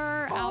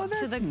floor out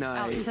to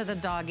the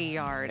doggy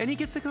yard. And he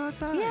gets to go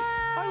outside. Yeah.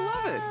 I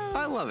love it.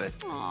 I love it.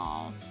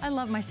 Oh, I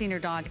love my senior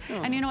dog.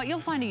 And you know what? You'll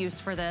find a use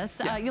for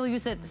this. You'll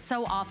use it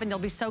so often. You'll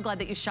be so glad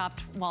that you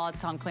shopped while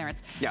it's on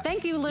clearance.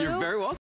 Thank you, Lou. You're very welcome.